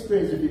wonderful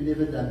experience if you've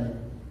never done it.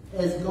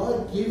 As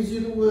God gives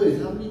you the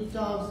words, how many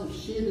times have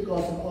shared the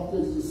gospel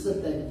afterwards you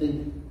sit back and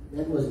think,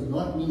 that was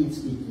not me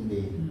speaking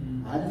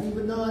there. I didn't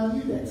even know I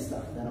knew that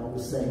stuff that I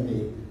was saying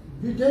there.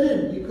 You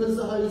didn't, because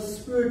the Holy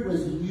Spirit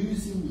was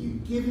using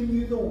you, giving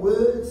you the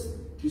words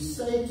to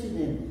say to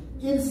them,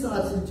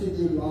 insights into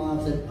their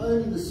lives that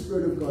only the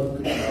Spirit of God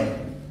could know.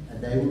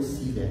 And they will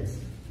see that.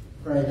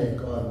 Pray that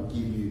God will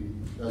give you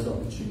those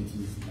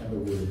opportunities and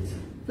the words.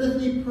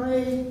 Fifthly,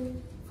 pray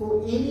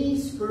for any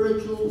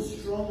spiritual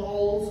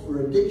strongholds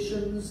or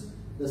addictions,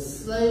 the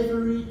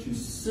slavery to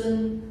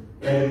sin,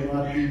 that it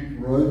might be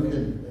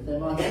broken, that they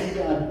might see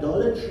the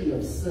idolatry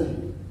of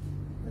sin,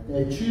 that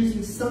they're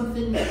choosing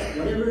something,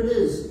 whatever it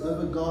is,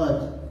 over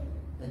God,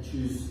 and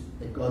choose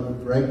that God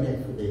would break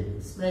that for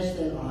them, smash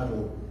that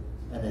idol,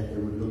 and that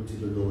they would look to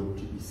the Lord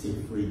to be set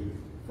free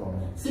from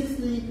that.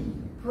 Sixthly,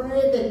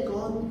 pray that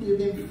God will give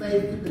them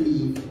faith to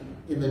believe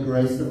in the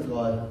grace of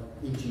God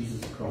in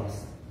Jesus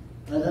Christ.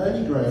 And the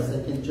only grace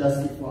that can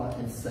justify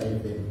and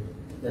save them,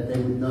 that they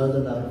would know the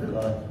love of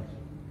God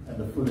and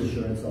the full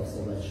assurance of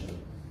salvation.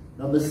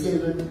 Number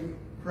 7,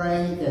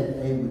 pray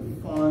that they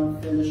would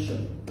find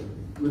fellowship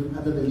with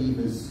other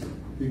believers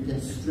who can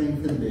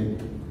strengthen them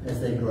as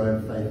they grow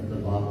in faith in the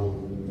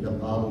Bible, in a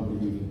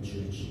Bible-believing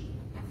church.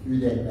 Through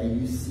that, may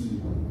you see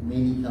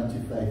many come to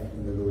faith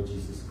in the Lord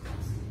Jesus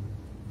Christ.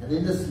 And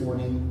then this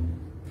morning,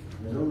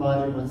 I'm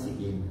reminded once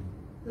again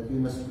that we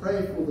must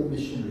pray for the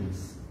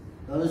missionaries,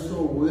 those who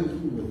are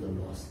working with the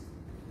lost,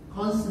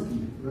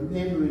 constantly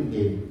remembering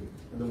them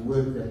and the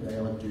work that they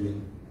are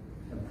doing.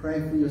 And pray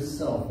for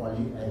yourself while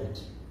you're at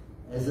it,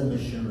 as a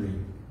missionary,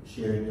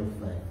 sharing your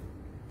faith.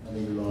 And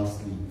then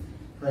lastly,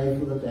 pray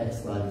for the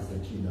backsliders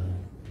that you know.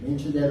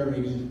 Mentioned that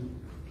already.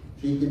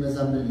 Treat them as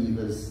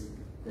unbelievers,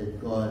 that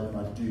God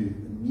might do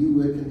a new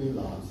work in their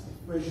lives, a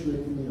fresh work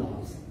in their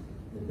lives,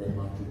 that they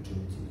might return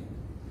to Him.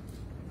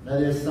 Now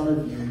there are some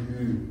of you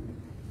who,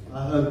 I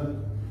hope,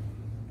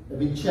 have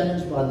been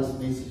challenged by this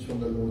message from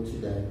the Lord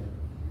today.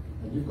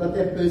 And you've got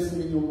that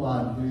person in your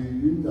mind who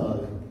you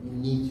know you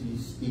need to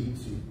speak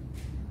to.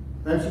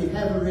 Perhaps you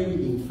have already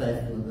been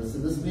faithful in this,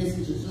 and this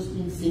message has just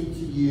been sent to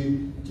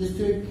you just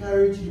to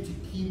encourage you to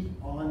keep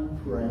on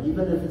praying,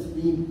 even if it's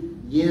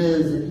been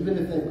years, and even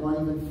if they've gone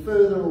even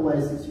further away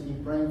since you've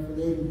been praying for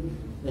them,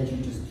 that you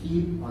just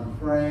keep on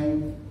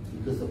praying,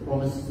 because the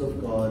promises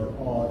of God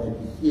are that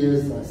He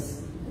hears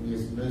us, and He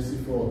is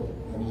merciful,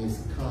 and He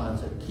is kind.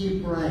 So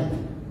keep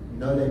praying.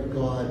 Know that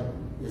God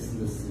is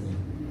listening.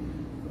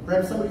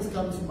 Perhaps somebody's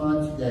come to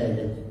mind today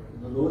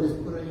that the Lord has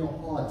put on your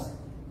heart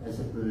as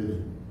a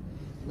burden.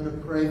 I'm going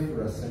to pray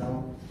for us, and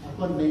I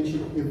can't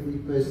mention every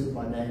person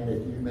by name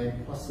that you may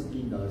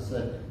possibly know. So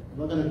I'm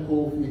not going to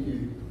call for you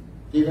to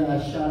give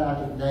a shout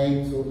out of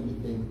names or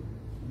anything.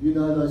 You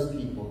know those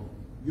people.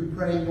 You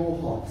pray in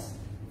your hearts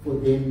for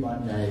them by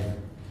name.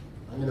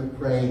 I'm going to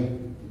pray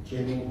a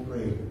general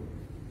prayer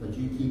but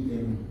you keep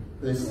them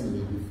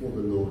personally before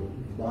the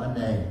Lord, by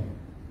name,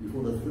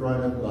 before the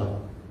throne of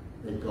God,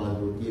 that God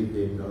will give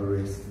them no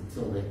rest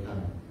until they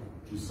come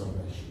to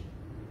salvation.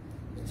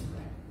 Let's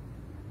pray.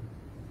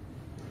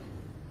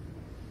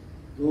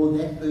 Lord,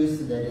 that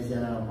person that is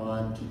in our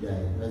mind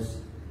today, those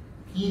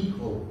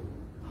people,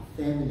 our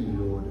family,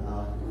 Lord,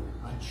 our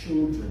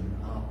children,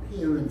 our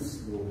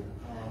parents, Lord,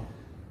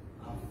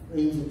 our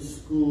friends at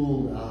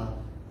school, our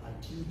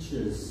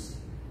teachers,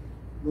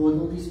 Lord,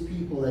 all these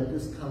people that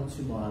just come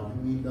to mind,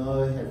 who we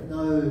know have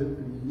no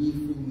belief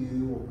in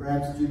you, or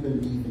perhaps do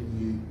believe in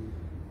you,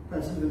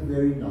 perhaps even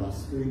very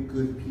nice, very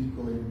good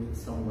people in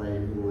some way,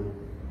 Lord,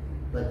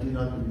 but do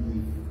not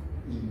believe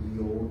in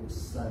your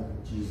Son,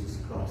 Jesus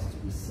Christ, to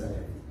be saved.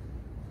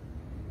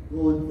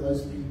 Lord,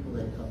 those people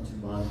that come to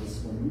mind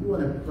this morning, we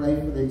want to pray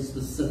for them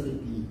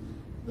specifically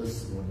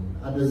this morning.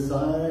 Our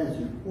desire, as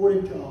you've poured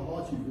into our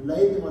hearts, you've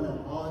laid them on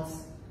our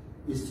hearts,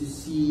 is to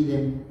see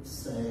them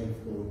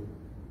saved, Lord.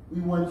 We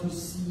want to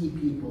see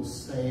people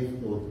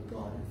saved, Lord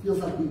God. It feels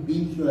like we've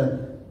been through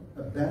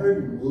a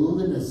barren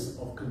wilderness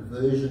of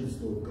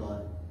conversions, Lord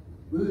God,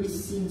 where we've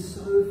seen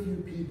so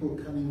few people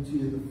coming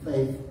to the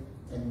faith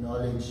and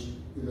knowledge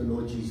in the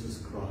Lord Jesus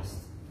Christ.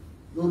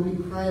 Lord,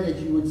 we pray that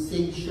you would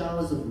send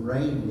showers of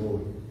rain,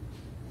 Lord.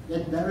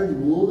 That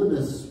barren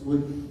wilderness,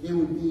 there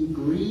would be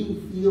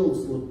green fields,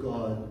 Lord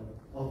God,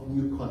 of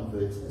new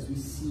converts as we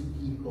see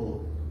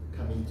people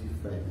coming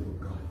to faith,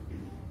 Lord God.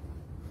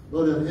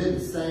 Lord, I've heard the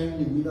saying,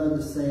 and you know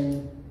the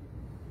saying,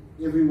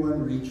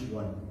 everyone reach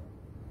one.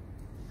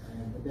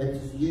 And the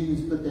Baptist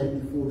Union's put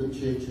that before the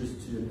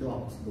churches to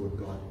adopt, Lord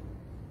God.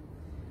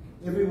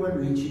 Everyone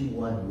reaching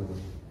one, Lord.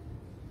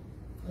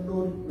 And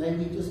Lord, may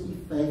we just be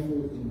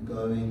faithful in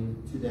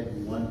going to that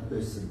one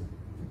person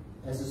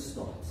as a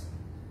start.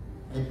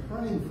 And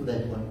praying for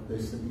that one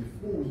person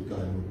before we go,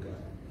 Lord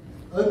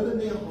God. Open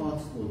their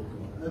hearts, Lord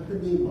God.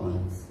 Open their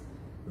minds.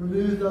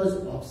 Remove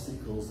those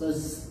obstacles,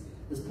 those,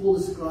 as Paul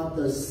described,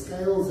 those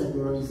scales that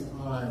were on his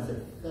eyes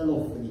that fell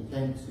off when he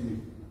came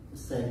to the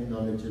saving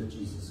knowledge of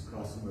Jesus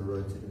Christ on the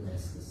road to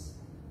Damascus.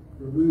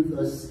 Remove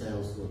those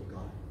scales, Lord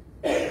God.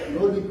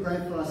 Lord, we pray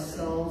for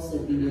ourselves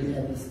that we would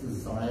have this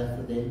desire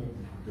for them,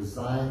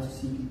 desire to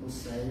see people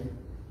saved,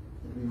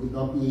 that we would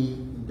not be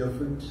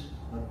indifferent,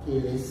 not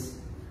careless,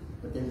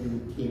 but that we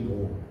would care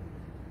more.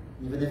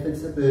 Even if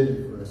it's a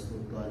burden for us,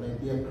 Lord God, may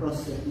it be a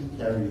cross that we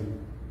carry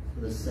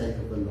for the sake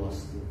of the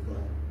lost, Lord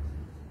God.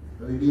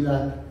 May we be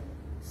like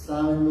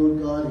Simon,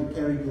 Lord God, who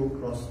carried your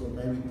cross, Lord.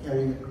 May we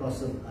carry the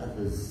cross of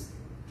others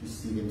to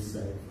see them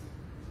saved.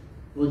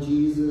 Lord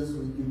Jesus,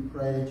 we do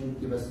pray that you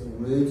would give us the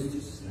words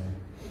to say,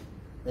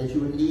 that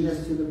you would lead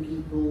us to the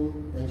people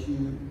that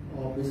you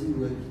are busy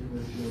working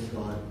with,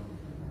 Lord God,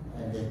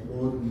 and that,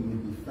 Lord, we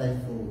would be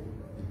faithful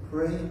in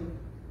prayer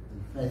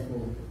and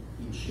faithful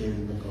in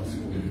sharing the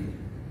gospel with you.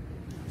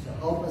 So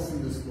help us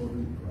in this, Lord,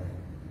 we pray.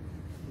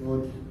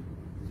 Lord, as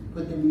we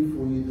put them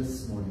before you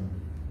this morning,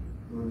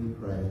 Lord, we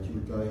pray that you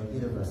would go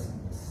ahead of us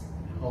in this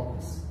and help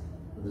us.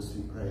 For this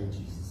we pray in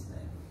Jesus'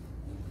 name.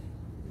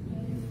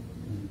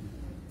 Amen.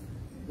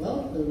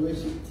 Well, the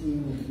worship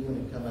team, if you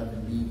want to come up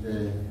and lead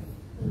the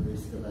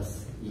rest of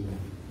us in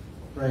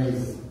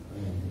praise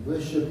and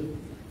worship.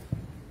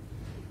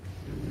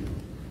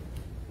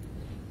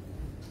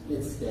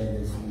 Let's stand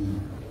as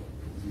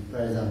we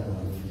praise our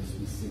God and as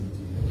we sing to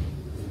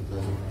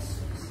close our songs.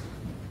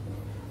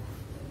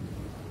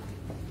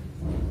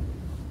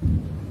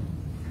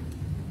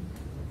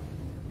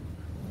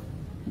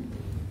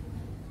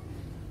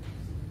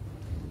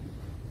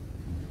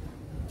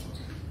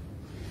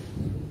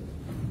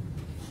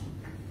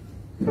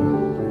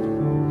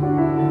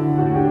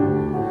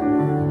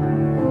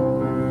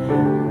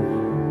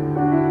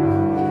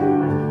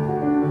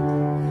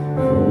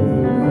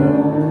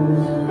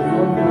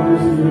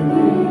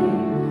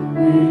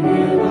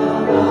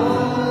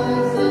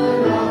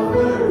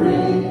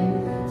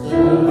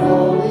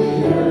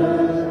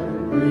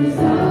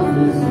 Resound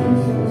the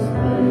ceaseless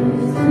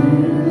praise to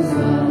the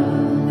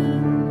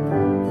sun.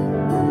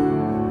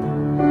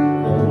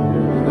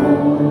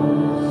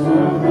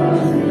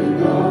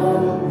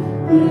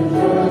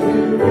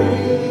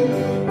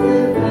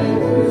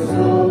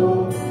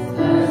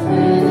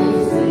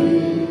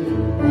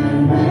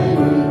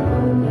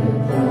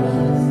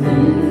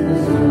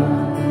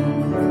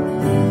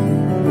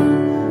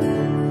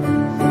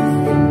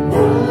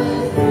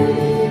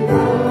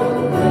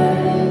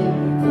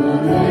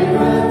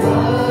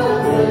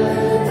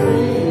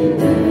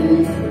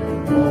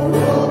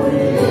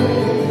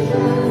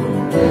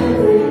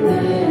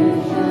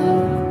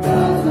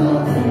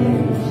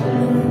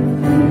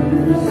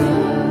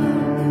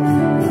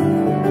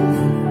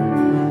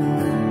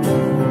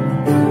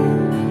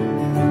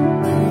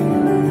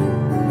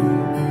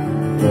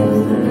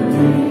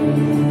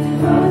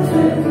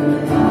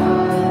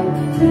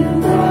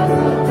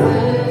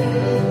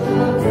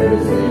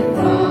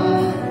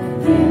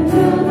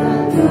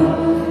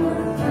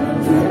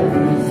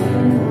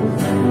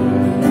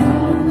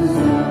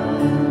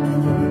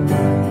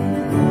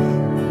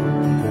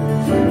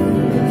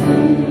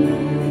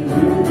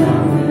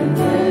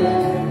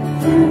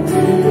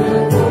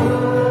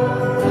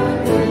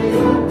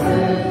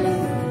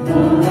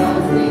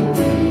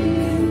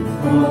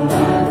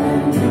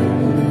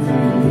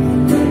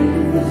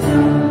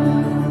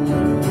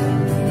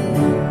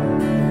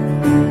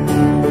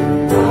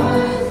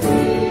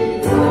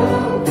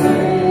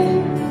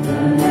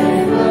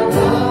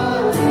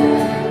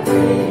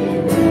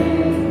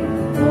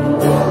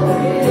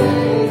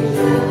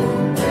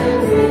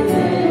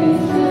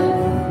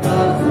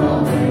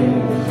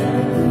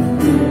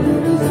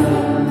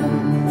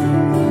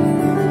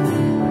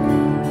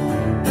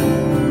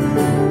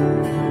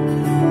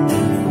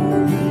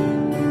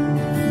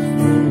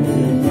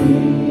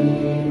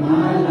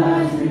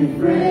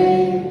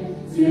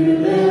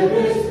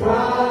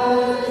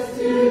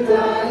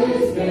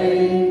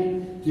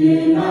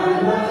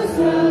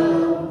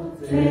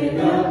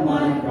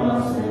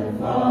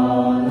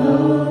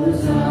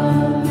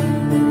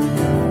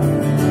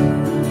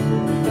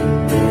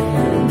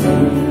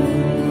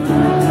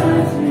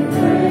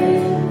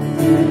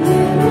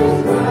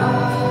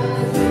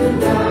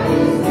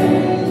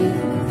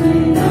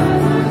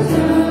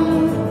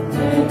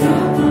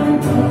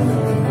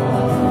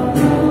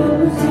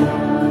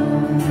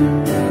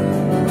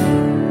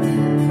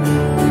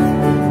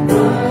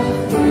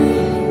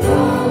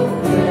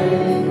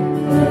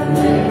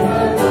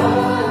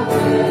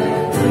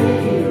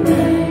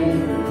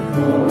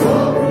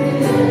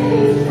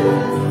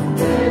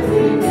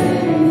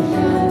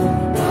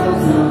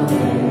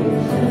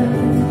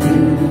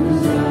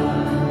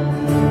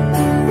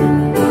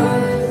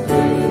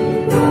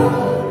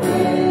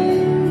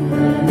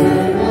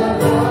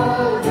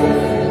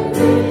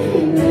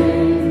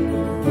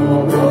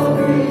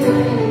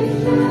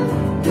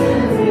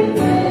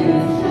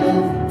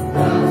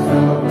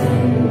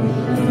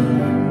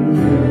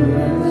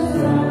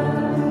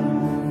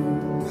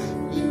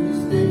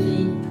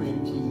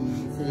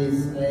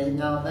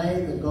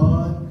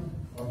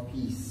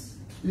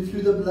 who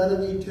through the blood of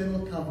the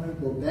eternal covenant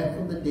brought back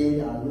from the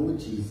dead our Lord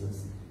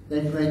Jesus,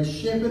 that great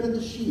shepherd of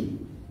the sheep,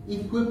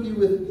 equip you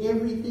with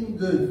everything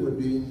good for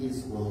doing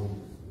his will.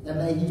 And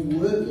may he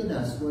work in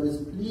us what is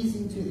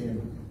pleasing to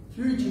him,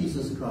 through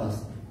Jesus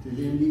Christ, to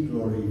whom be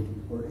glory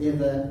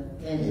forever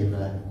and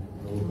ever.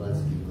 And all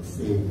God's people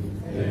say,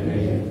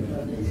 Amen.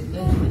 Amen.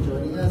 Thank you for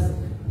joining us.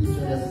 Please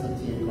join us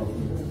at 10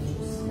 o'clock.